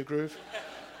Emperor's New Groove.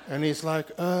 And he's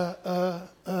like,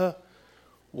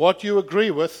 what you agree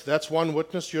with, that's one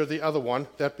witness, you're the other one.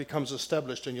 That becomes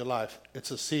established in your life. It's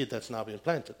a seed that's now been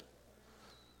planted.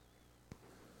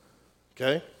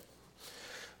 Okay?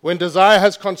 When desire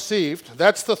has conceived,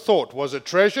 that's the thought. Was it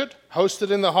treasured,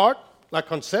 hosted in the heart, like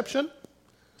conception?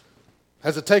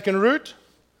 Has it taken root?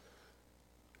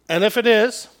 And if it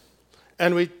is,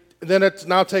 then it's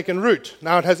now taken root.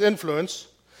 Now it has influence.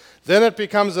 Then it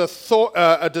becomes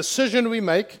a decision we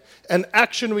make, an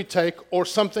action we take, or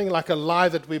something like a lie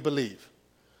that we believe.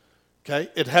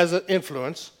 Okay? It has an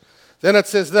influence. Then it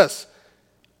says this.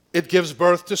 It gives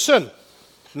birth to sin.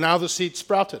 Now the seed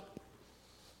sprouted.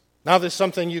 Now there's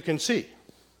something you can see.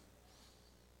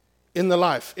 In the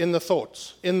life, in the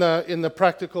thoughts, in the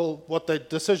practical,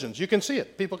 decisions. You can see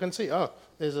it. People can see, oh,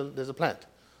 there's a plant.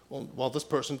 Well, this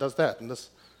person does that, and this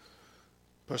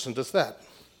person does that.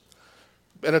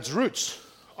 And its roots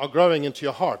are growing into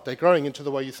your heart. They're growing into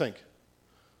the way you think.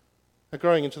 They're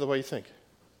growing into the way you think.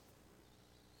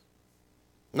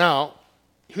 Now,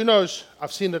 who knows,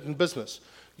 I've seen it in business.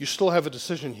 You still have a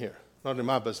decision here. Not in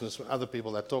my business, but other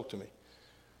people that talk to me.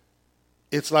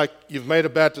 It's like you've made a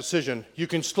bad decision. You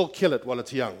can still kill it while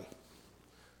it's young.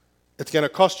 It's going to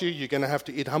cost you. You're going to have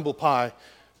to eat humble pie.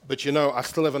 But you know, I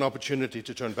still have an opportunity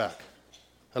to turn back.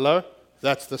 Hello?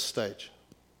 That's this stage.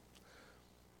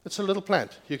 It's a little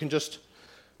plant. You can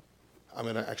I'm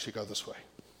going to actually go this way.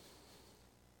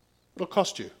 It'll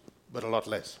cost you, but a lot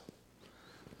less.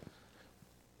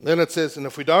 Then it says, and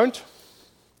if we don't, it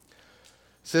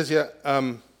says here,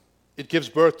 it gives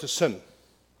birth to sin.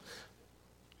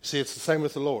 See, it's the same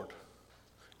with the Lord.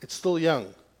 It's still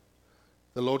young.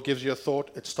 The Lord gives you a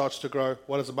thought, it starts to grow.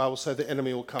 What does the Bible say? The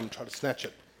enemy will come, try to snatch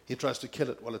it. He tries to kill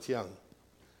it while it's young.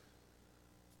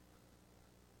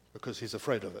 Because he's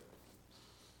afraid of it.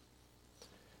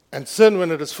 And sin,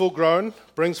 when it is full grown,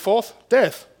 brings forth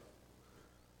death.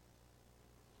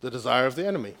 The desire of the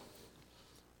enemy.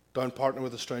 Don't partner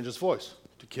with a stranger's voice.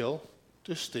 To kill,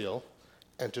 to steal,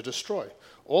 and to destroy.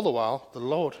 All the while, the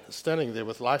Lord is standing there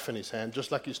with life in his hand,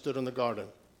 just like he stood in the garden.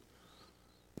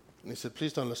 And he said,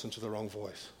 please don't listen to the wrong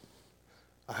voice.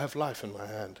 I have life in my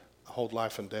hand. I hold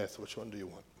life and death. Which one do you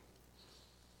want?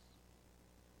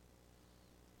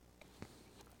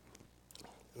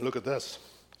 And look at this.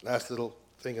 Last little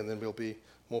thing, and then we'll be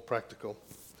more practical.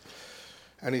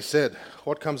 And he said,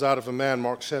 what comes out of a man,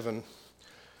 Mark 7,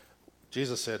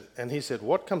 Jesus said, and he said,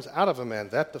 what comes out of a man,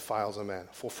 that defiles a man.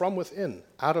 For from within,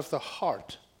 out of the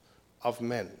heart of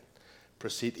men,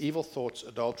 proceed evil thoughts,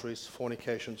 adulteries,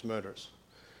 fornications, murders.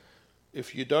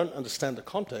 If you don't understand the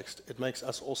context, it makes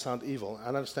us all sound evil. I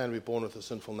understand we're born with a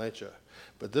sinful nature.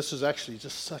 But this is actually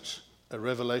just such a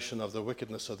revelation of the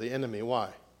wickedness of the enemy. Why?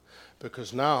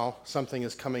 Because now something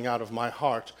is coming out of my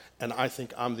heart, and I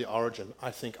think I'm the origin.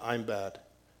 I think I'm bad.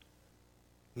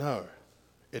 No.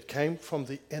 It came from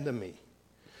the enemy,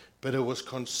 but it was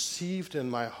conceived in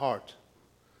my heart.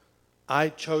 I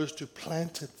chose to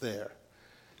plant it there.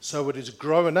 So it is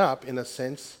growing up, in a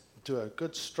sense, to a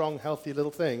good, strong, healthy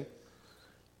little thing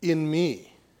in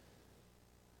me.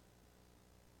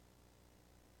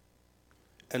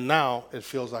 And now it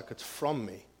feels like it's from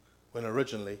me, when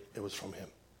originally it was from him.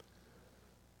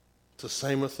 It's the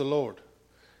same with the Lord.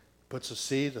 Puts a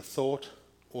seed, a thought,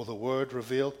 or the word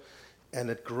revealed, and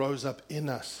it grows up in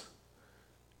us.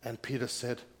 And Peter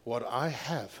said, what I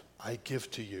have, I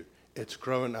give to you. It's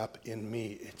grown up in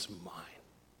me. It's mine.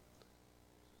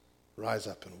 Rise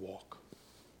up and walk.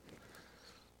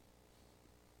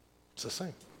 It's the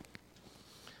same.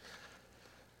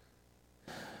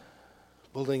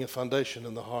 Building a foundation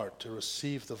in the heart to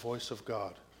receive the voice of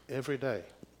God every day,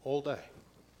 all day.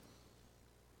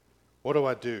 What do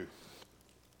I do?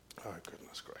 Oh,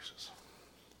 goodness gracious.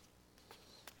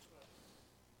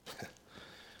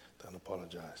 Don't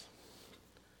apologize.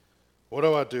 What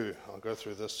do I do? I'll go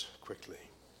through this quickly.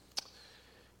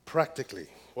 Practically,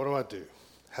 what do I do?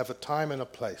 Have a time and a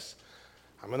place.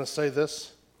 I'm going to say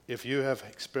this. If you have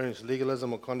experienced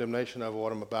legalism or condemnation over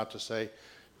what I'm about to say,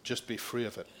 just be free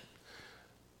of it.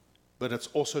 But it's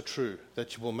also true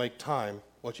that you will make time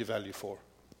what you value for.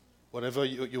 Whatever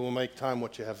you will make time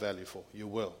what you have value for. You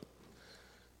will.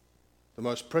 The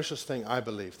most precious thing, I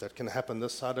believe, that can happen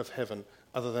this side of heaven,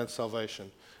 other than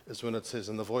salvation, is when it says,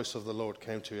 and the voice of the Lord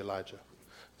came to Elijah.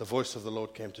 The voice of the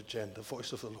Lord came to Jen. The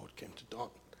voice of the Lord came to Don.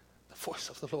 The voice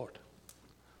of the Lord.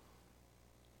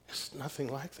 It's nothing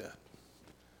like that.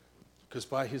 Because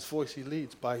by his voice he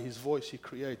leads. By his voice he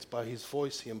creates. By his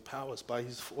voice he empowers. By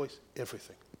his voice,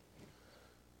 everything.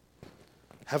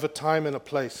 Have a time and a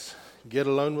place. Get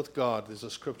alone with God. There's a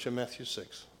scripture, Matthew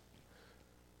 6.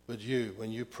 But you,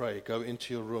 when you pray, go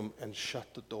into your room and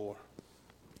shut the door.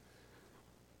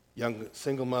 Young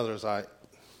single mothers, I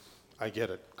get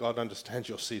it. God understands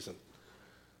your season.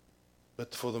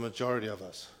 But for the majority of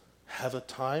us, have a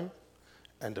time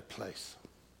and a place.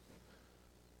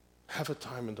 Have a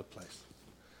time and a place.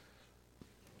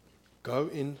 Go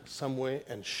in somewhere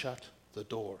and shut the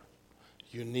door.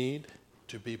 You need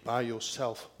to be by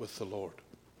yourself with the Lord.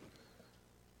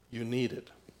 You need it.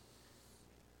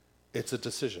 It's a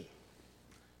decision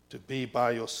to be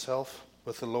by yourself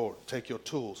with the Lord. Take your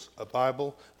tools, a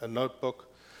Bible, a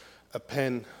notebook, a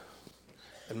pen,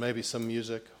 and maybe some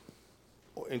music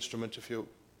or instrument if you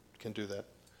can do that.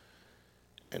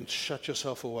 And shut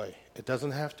yourself away. It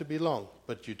doesn't have to be long,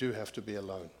 but you do have to be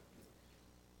alone.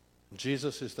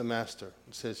 Jesus is the master.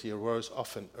 It says he arose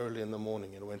often early in the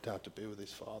morning and went out to be with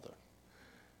his Father.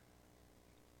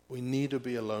 We need to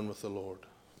be alone with the Lord.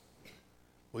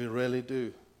 We really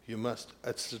do. You must.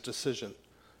 It's a decision.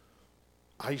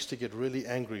 I used to get really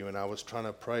angry when I was trying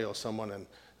to pray or someone and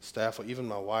staff or even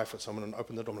my wife or someone and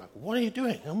open the door. I'm like, what are you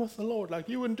doing? I'm with the Lord. Like,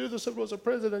 you wouldn't do this if it was a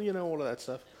president, all of that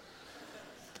stuff.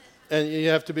 And you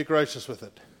have to be gracious with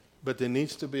it. But there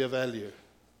needs to be a value.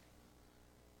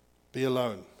 Be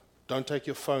alone. Don't take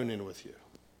your phone in with you.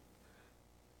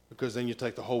 Because then you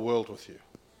take the whole world with you.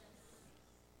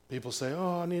 People say,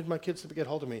 I need my kids to get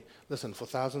hold of me. Listen, for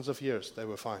thousands of years, they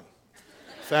were fine.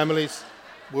 Families,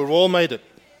 we've all made it.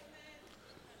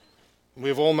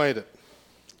 We've all made it.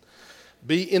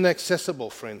 Be inaccessible,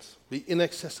 friends. Be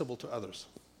inaccessible to others.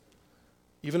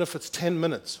 Even if it's 10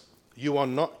 minutes, you are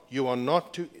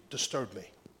not to disturb me.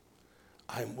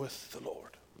 I'm with the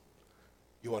Lord.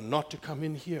 You are not to come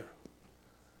in here.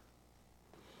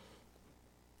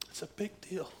 It's a big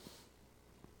deal.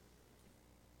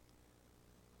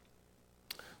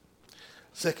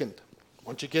 Second,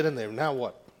 once you get in there, now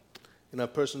what? A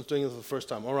person's doing it for the first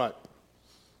time. All right.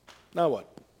 Now what?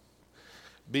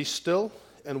 Be still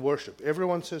and worship.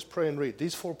 Everyone says pray and read.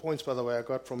 These 4 points, by the way, I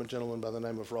got from a gentleman by the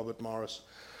name of Robert Morris.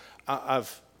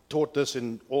 I've taught this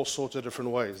in all sorts of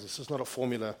different ways. This is not a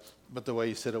formula, but the way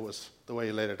he said it was, the way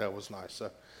he laid it out was nice.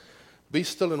 So be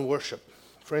still and worship.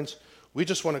 Friends, we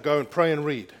just want to go and pray and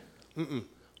read.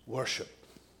 Worship.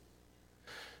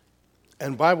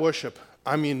 And by worship,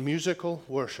 I mean musical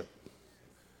worship.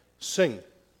 Sing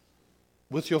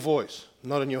with your voice,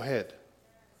 not in your head.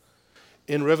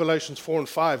 In Revelations 4 and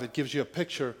 5, it gives you a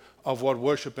picture of what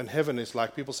worship in heaven is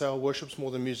like. People say, oh, worship's more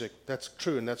than music. That's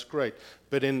true and that's great.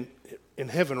 But in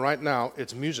heaven right now,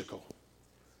 it's musical.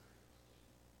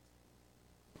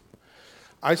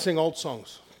 I sing old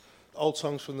songs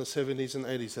from the 70s and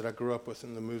 80s that I grew up with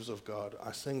in the moves of God.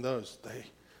 I sing those.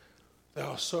 They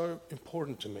are so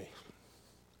important to me.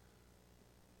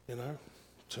 You know,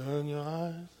 turn your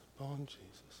eyes upon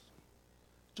Jesus.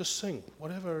 Just sing,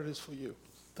 whatever it is for you.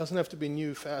 Doesn't have to be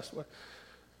new, fast.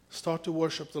 Start to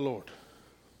worship the Lord.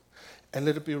 And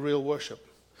let it be real worship.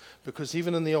 Because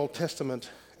even in the Old Testament,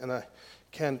 and I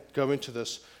can't go into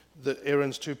this,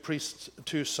 Aaron's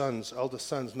two sons, eldest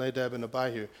sons, Nadab and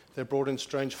Abihu, they brought in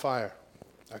strange fire.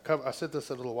 I said this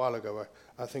a little while ago.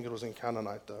 I think it was in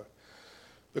Canaanite though.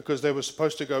 Because they were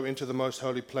supposed to go into the most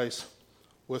holy place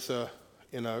with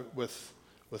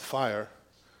fire,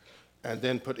 and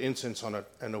then put incense on it,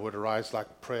 and it would arise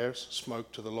like prayers,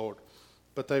 smoke to the Lord.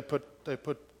 But they put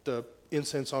the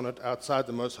incense on it outside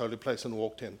the most holy place and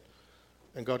walked in,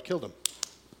 and God killed them.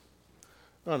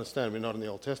 I understand we're not in the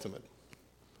Old Testament,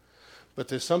 but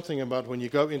there's something about when you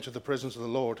go into the presence of the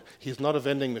Lord, He's not a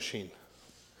vending machine.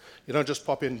 You don't just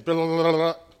pop in, blah, blah, blah,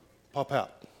 blah, pop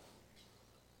out.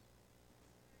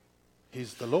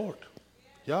 He's the Lord,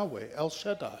 Yahweh, El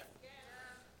Shaddai.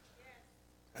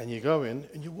 And you go in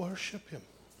and you worship Him.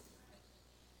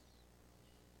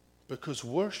 Because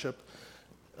worship,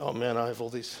 oh man, I have all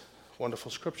these wonderful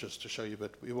scriptures to show you,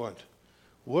 but we won't.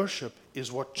 Worship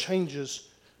is what changes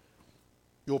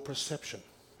your perception.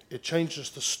 It changes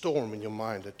the storm in your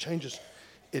mind. It changes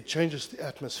the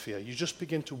atmosphere. You just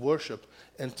begin to worship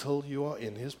until you are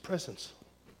in His presence.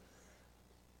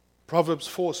 Proverbs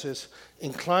 4 says,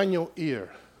 incline your ear.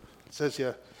 It says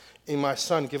here, in my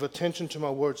son, give attention to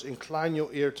my words, incline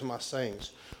your ear to my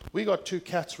sayings. We got 2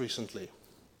 cats recently,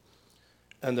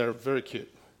 and they're very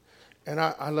cute. And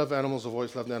I love animals, I've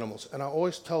always loved animals. And I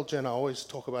always tell Jen, I always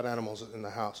talk about animals in the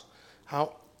house,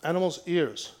 how animals'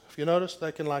 ears, if you notice,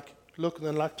 they can like look and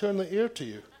then like turn the ear to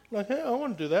you. Like, hey, I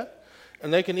want to do that.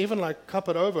 And they can even like cup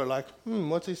it over, like,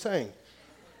 what's he saying?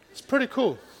 It's pretty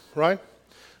cool, right?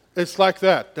 It's like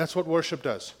that. That's what worship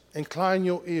does. Incline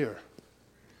your ear.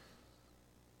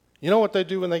 You know what they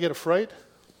do when they get afraid?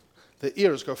 Their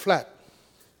ears go flat.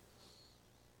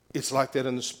 It's like that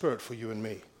in the Spirit for you and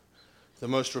me. The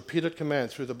most repeated command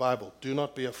through the Bible, do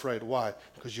not be afraid. Why?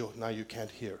 Because now you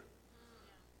can't hear.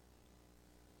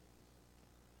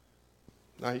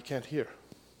 Now you can't hear.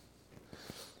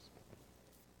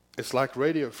 It's like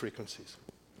radio frequencies.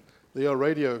 There are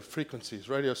radio frequencies,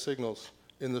 radio signals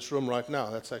in this room right now.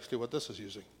 That's actually what this is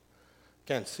using.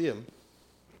 Can't see them.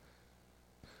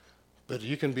 But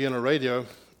you can be in a radio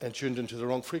and tuned into the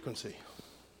wrong frequency.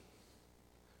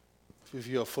 If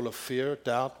you are full of fear,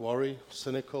 doubt, worry,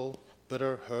 cynical,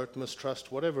 bitter, hurt,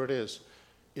 mistrust, whatever it is,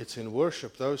 it's in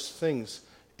worship. Those things,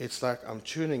 it's like I'm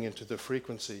tuning into the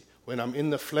frequency. When I'm in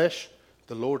the flesh,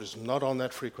 the Lord is not on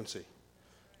that frequency.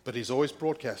 But He's always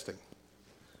broadcasting.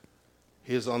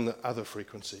 He is on the other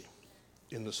frequency,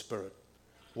 in the Spirit.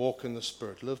 Walk in the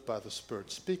Spirit, live by the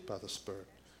Spirit, speak by the Spirit,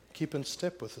 keep in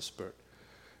step with the Spirit.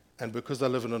 And because I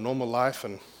live in a normal life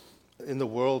and in the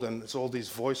world and it's all these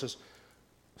voices,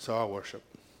 so I worship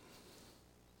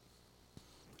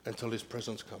until His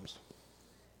presence comes.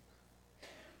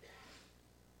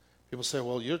 People say,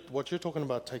 well, what you're talking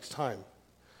about takes time.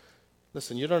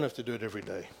 Listen, you don't have to do it every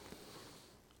day.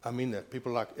 I mean that.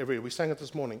 People like, we sang it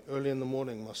this morning, early in the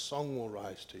morning, my song will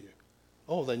rise to you.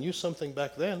 Oh, they knew something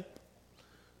back then.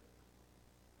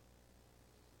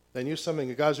 They knew something,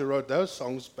 the guys who wrote those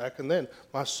songs back and then,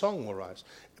 my song will rise.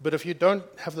 But if you don't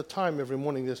have the time every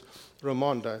morning, there's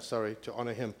Ramon, to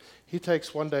honor him. He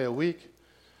takes one day a week.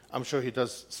 I'm sure he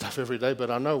does stuff every day,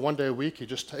 but I know one day a week he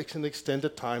just takes an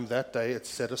extended time. That day it's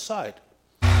set aside.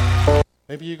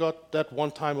 Maybe you got that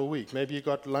one time a week. Maybe you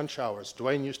got lunch hours.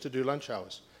 Dwayne used to do lunch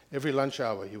hours. Every lunch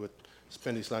hour he would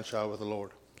spend his lunch hour with the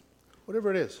Lord.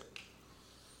 Whatever it is.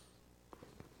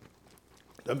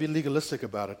 Don't be legalistic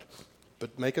about it,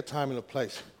 but make a time and a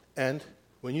place. And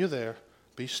when you're there,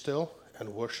 be still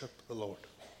and worship the Lord.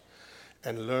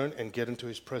 And learn and get into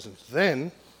His presence.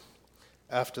 Then,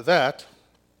 after that,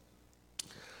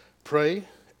 pray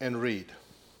and read.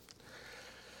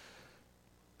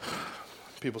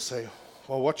 People say,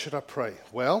 well, what should I pray?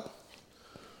 Well,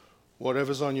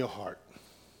 whatever's on your heart.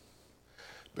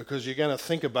 because you're going to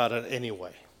think about it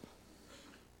anyway.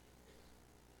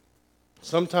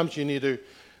 Sometimes you need to,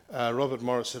 Robert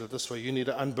Morris said it this way, you need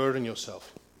to unburden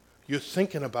yourself. You're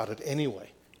thinking about it anyway.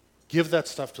 Give that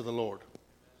stuff to the Lord.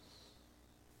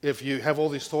 If you have all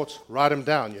these thoughts, write them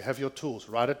down. You have your tools,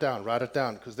 write it down.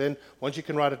 Because then once you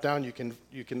can write it down, you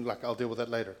can like, I'll deal with that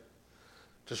later.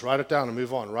 Just write it down and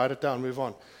move on. Write it down and move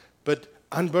on. But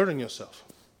unburden yourself.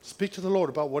 Speak to the Lord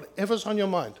about whatever's on your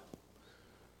mind.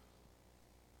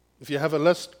 If you have a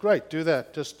list, great, do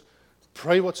that. Just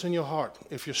pray what's in your heart.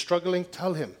 If you're struggling,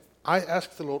 tell Him. I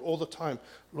ask the Lord all the time,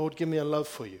 Lord, give me a love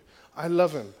for you. I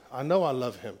love Him. I know I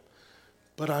love Him.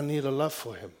 But I need a love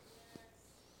for Him.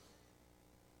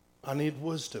 I need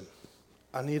wisdom.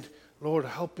 I need, Lord,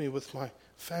 help me with my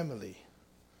family.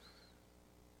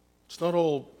 It's not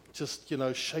all just,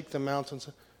 shake the mountains.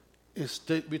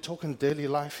 We're talking daily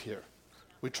life here.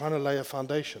 We're trying to lay a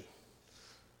foundation.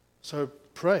 So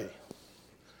pray.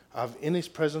 In His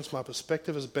presence, my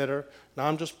perspective is better. Now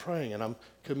I'm just praying and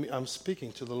I'm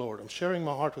speaking to the Lord. I'm sharing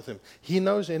my heart with Him. He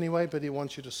knows anyway, but He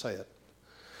wants you to say it.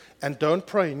 And don't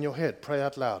pray in your head. Pray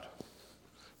out loud.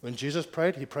 When Jesus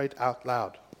prayed, He prayed out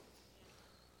loud.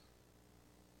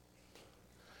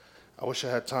 I wish I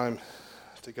had time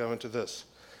to go into this.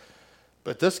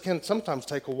 But this can sometimes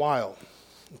take a while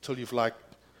until you've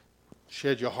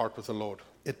shared your heart with the Lord.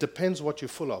 It depends what you're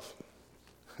full of.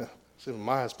 See,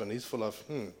 my husband, he's full of,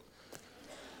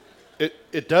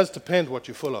 It does depend what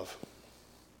you're full of.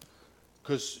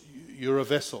 Because you're a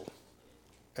vessel.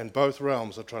 And both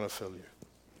realms are trying to fill you.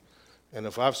 And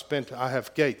if I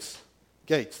have gates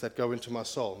that go into my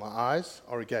soul. My eyes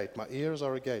are a gate. My ears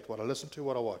are a gate. What I listen to,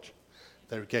 what I watch.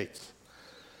 They're gates.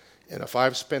 And if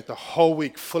I've spent the whole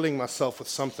week filling myself with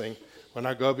something, when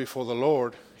I go before the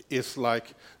Lord, it's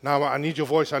like, now I need your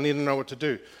voice, I need to know what to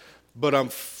do. But I'm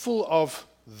full of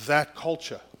that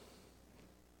culture.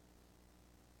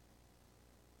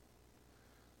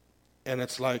 And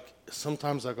it's like,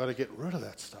 sometimes I've got to get rid of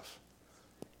that stuff.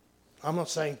 I'm not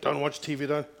saying don't watch TV,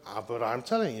 but I'm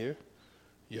telling you,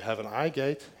 you have an eye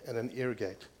gate and an ear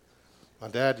gate. My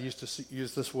dad used to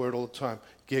use this word all the time,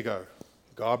 giggo.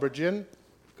 Garbage in,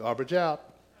 garbage out.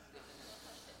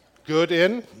 Good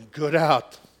in, good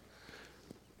out.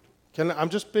 I'm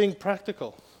just being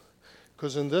practical.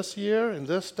 Because in this year, in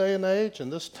this day and age, in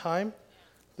this time,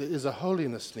 there is a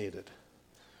holiness needed.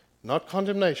 Not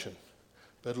condemnation,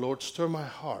 but Lord, stir my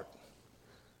heart.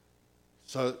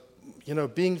 So,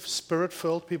 being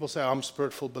spirit-filled, people say, I'm a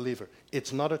spirit-filled believer.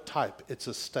 It's not a type, it's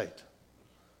a state.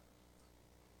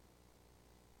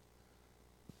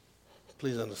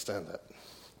 Please understand that.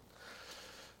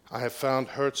 I have found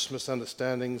hurts,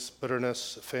 misunderstandings,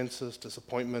 bitterness, offenses,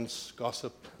 disappointments,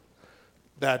 gossip,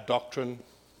 bad doctrine.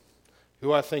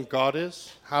 Who I think God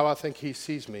is, how I think He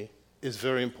sees me, is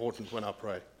very important when I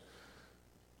pray.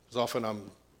 Because often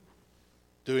I'm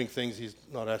doing things He's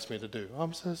not asked me to do.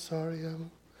 I'm so sorry,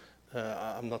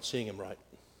 I'm not seeing Him right.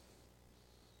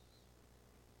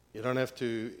 You don't have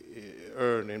to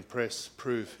earn, impress,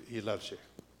 prove He loves you.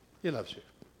 He loves you.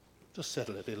 Just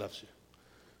settle it, He loves you.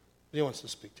 He wants to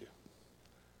speak to you.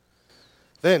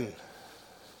 Then,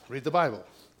 read the Bible.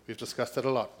 We've discussed that a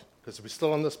lot, because we're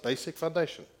still on this basic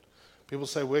foundation. People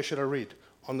say, where should I read?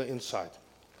 On the inside.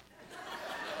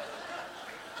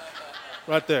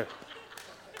 Right there.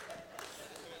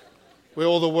 Where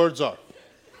all the words are.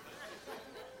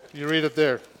 You read it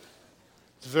there.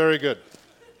 It's very good.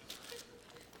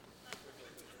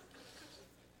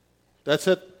 That's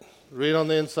it. Read on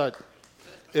the inside.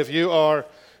 If you are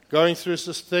going through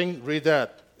this thing, read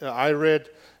that. I read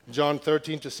John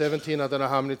 13 to 17, I don't know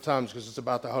how many times, because it's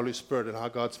about the Holy Spirit and how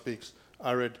God speaks.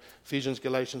 I read Ephesians,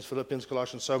 Galatians, Philippians,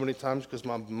 Colossians so many times because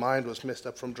my mind was messed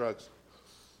up from drugs.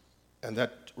 And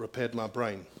that repaired my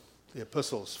brain. The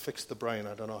epistles fixed the brain.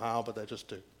 I don't know how, but they just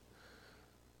do.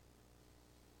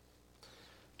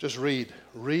 Just read.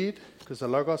 Read, because the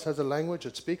Logos has a language,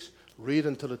 it speaks. Read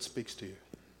until it speaks to you.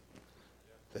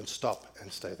 Then stop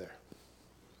and stay there.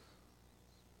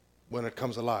 When it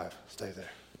comes alive, stay there.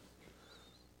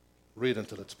 Read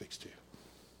until it speaks to you.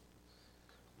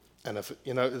 And if,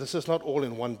 this is not all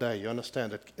in one day, you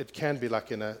understand, it can be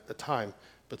like in a time,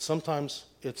 but sometimes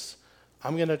it's,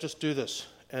 I'm going to just do this,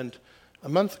 and a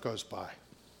month goes by.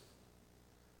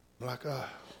 I'm like,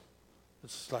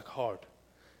 it's like hard.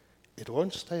 It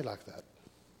won't stay like that.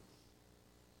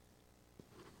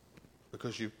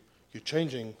 Because you're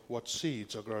changing what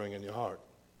seeds are growing in your heart.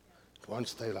 It won't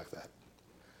stay like that.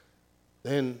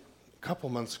 Then a couple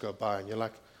months go by, and you're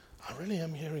like, I really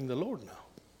am hearing the Lord now.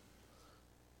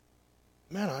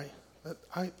 Man,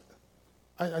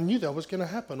 I knew that was going to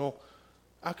happen, or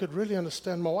I could really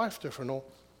understand my wife different, or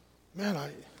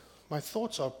man, my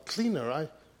thoughts are cleaner.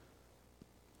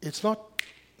 It's not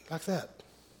like that.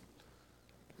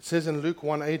 It says in Luke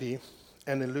 1:80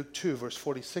 and in Luke 2, verse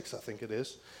 46, I think it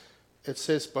is, it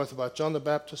says both about John the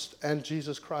Baptist and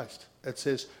Jesus Christ. It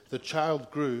says, the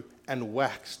child grew and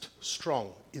waxed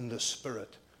strong in the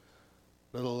spirit.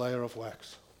 Little layer of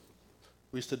wax.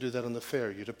 We used to do that in the fair.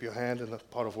 You dip your hand in a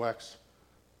pot of wax,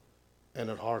 and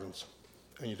it hardens.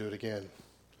 And you do it again,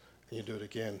 and you do it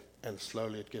again, and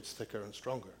slowly it gets thicker and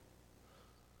stronger.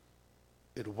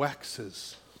 It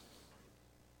waxes.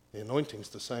 The anointing's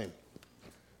the same.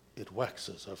 It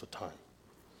waxes over time.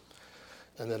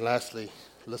 And then lastly,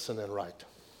 listen and write.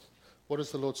 What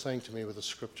is the Lord saying to me with the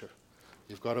scripture?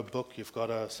 You've got a book, you've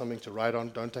got something to write on.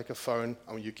 Don't take a phone.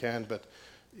 I mean, you can, but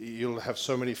you'll have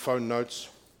so many phone notes.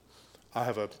 I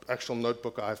have an actual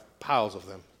notebook. I have piles of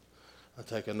them. I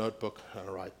take a notebook and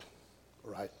I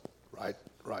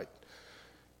write.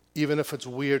 Even if it's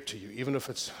weird to you, even if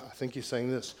it's, I think he's saying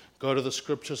this, go to the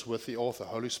scriptures with the author.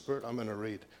 Holy Spirit, I'm going to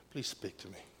read. Please speak to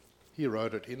me. He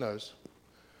wrote it. He knows.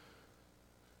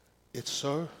 It's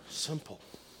so simple.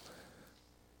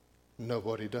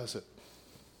 Nobody does it.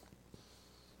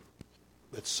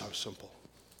 It's so simple.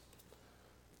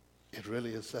 It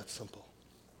really is that simple.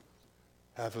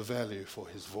 Have a value for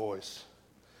his voice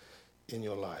in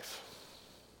your life.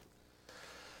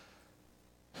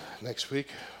 Next week,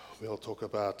 we'll talk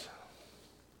about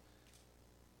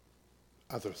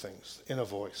other things. Inner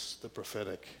voice, the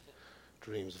prophetic,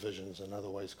 dreams, visions, and other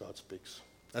ways God speaks.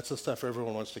 That's the stuff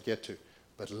everyone wants to get to.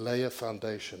 But lay a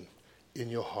foundation in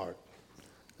your heart.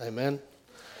 Amen?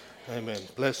 Amen.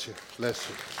 Bless you. Bless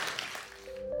you.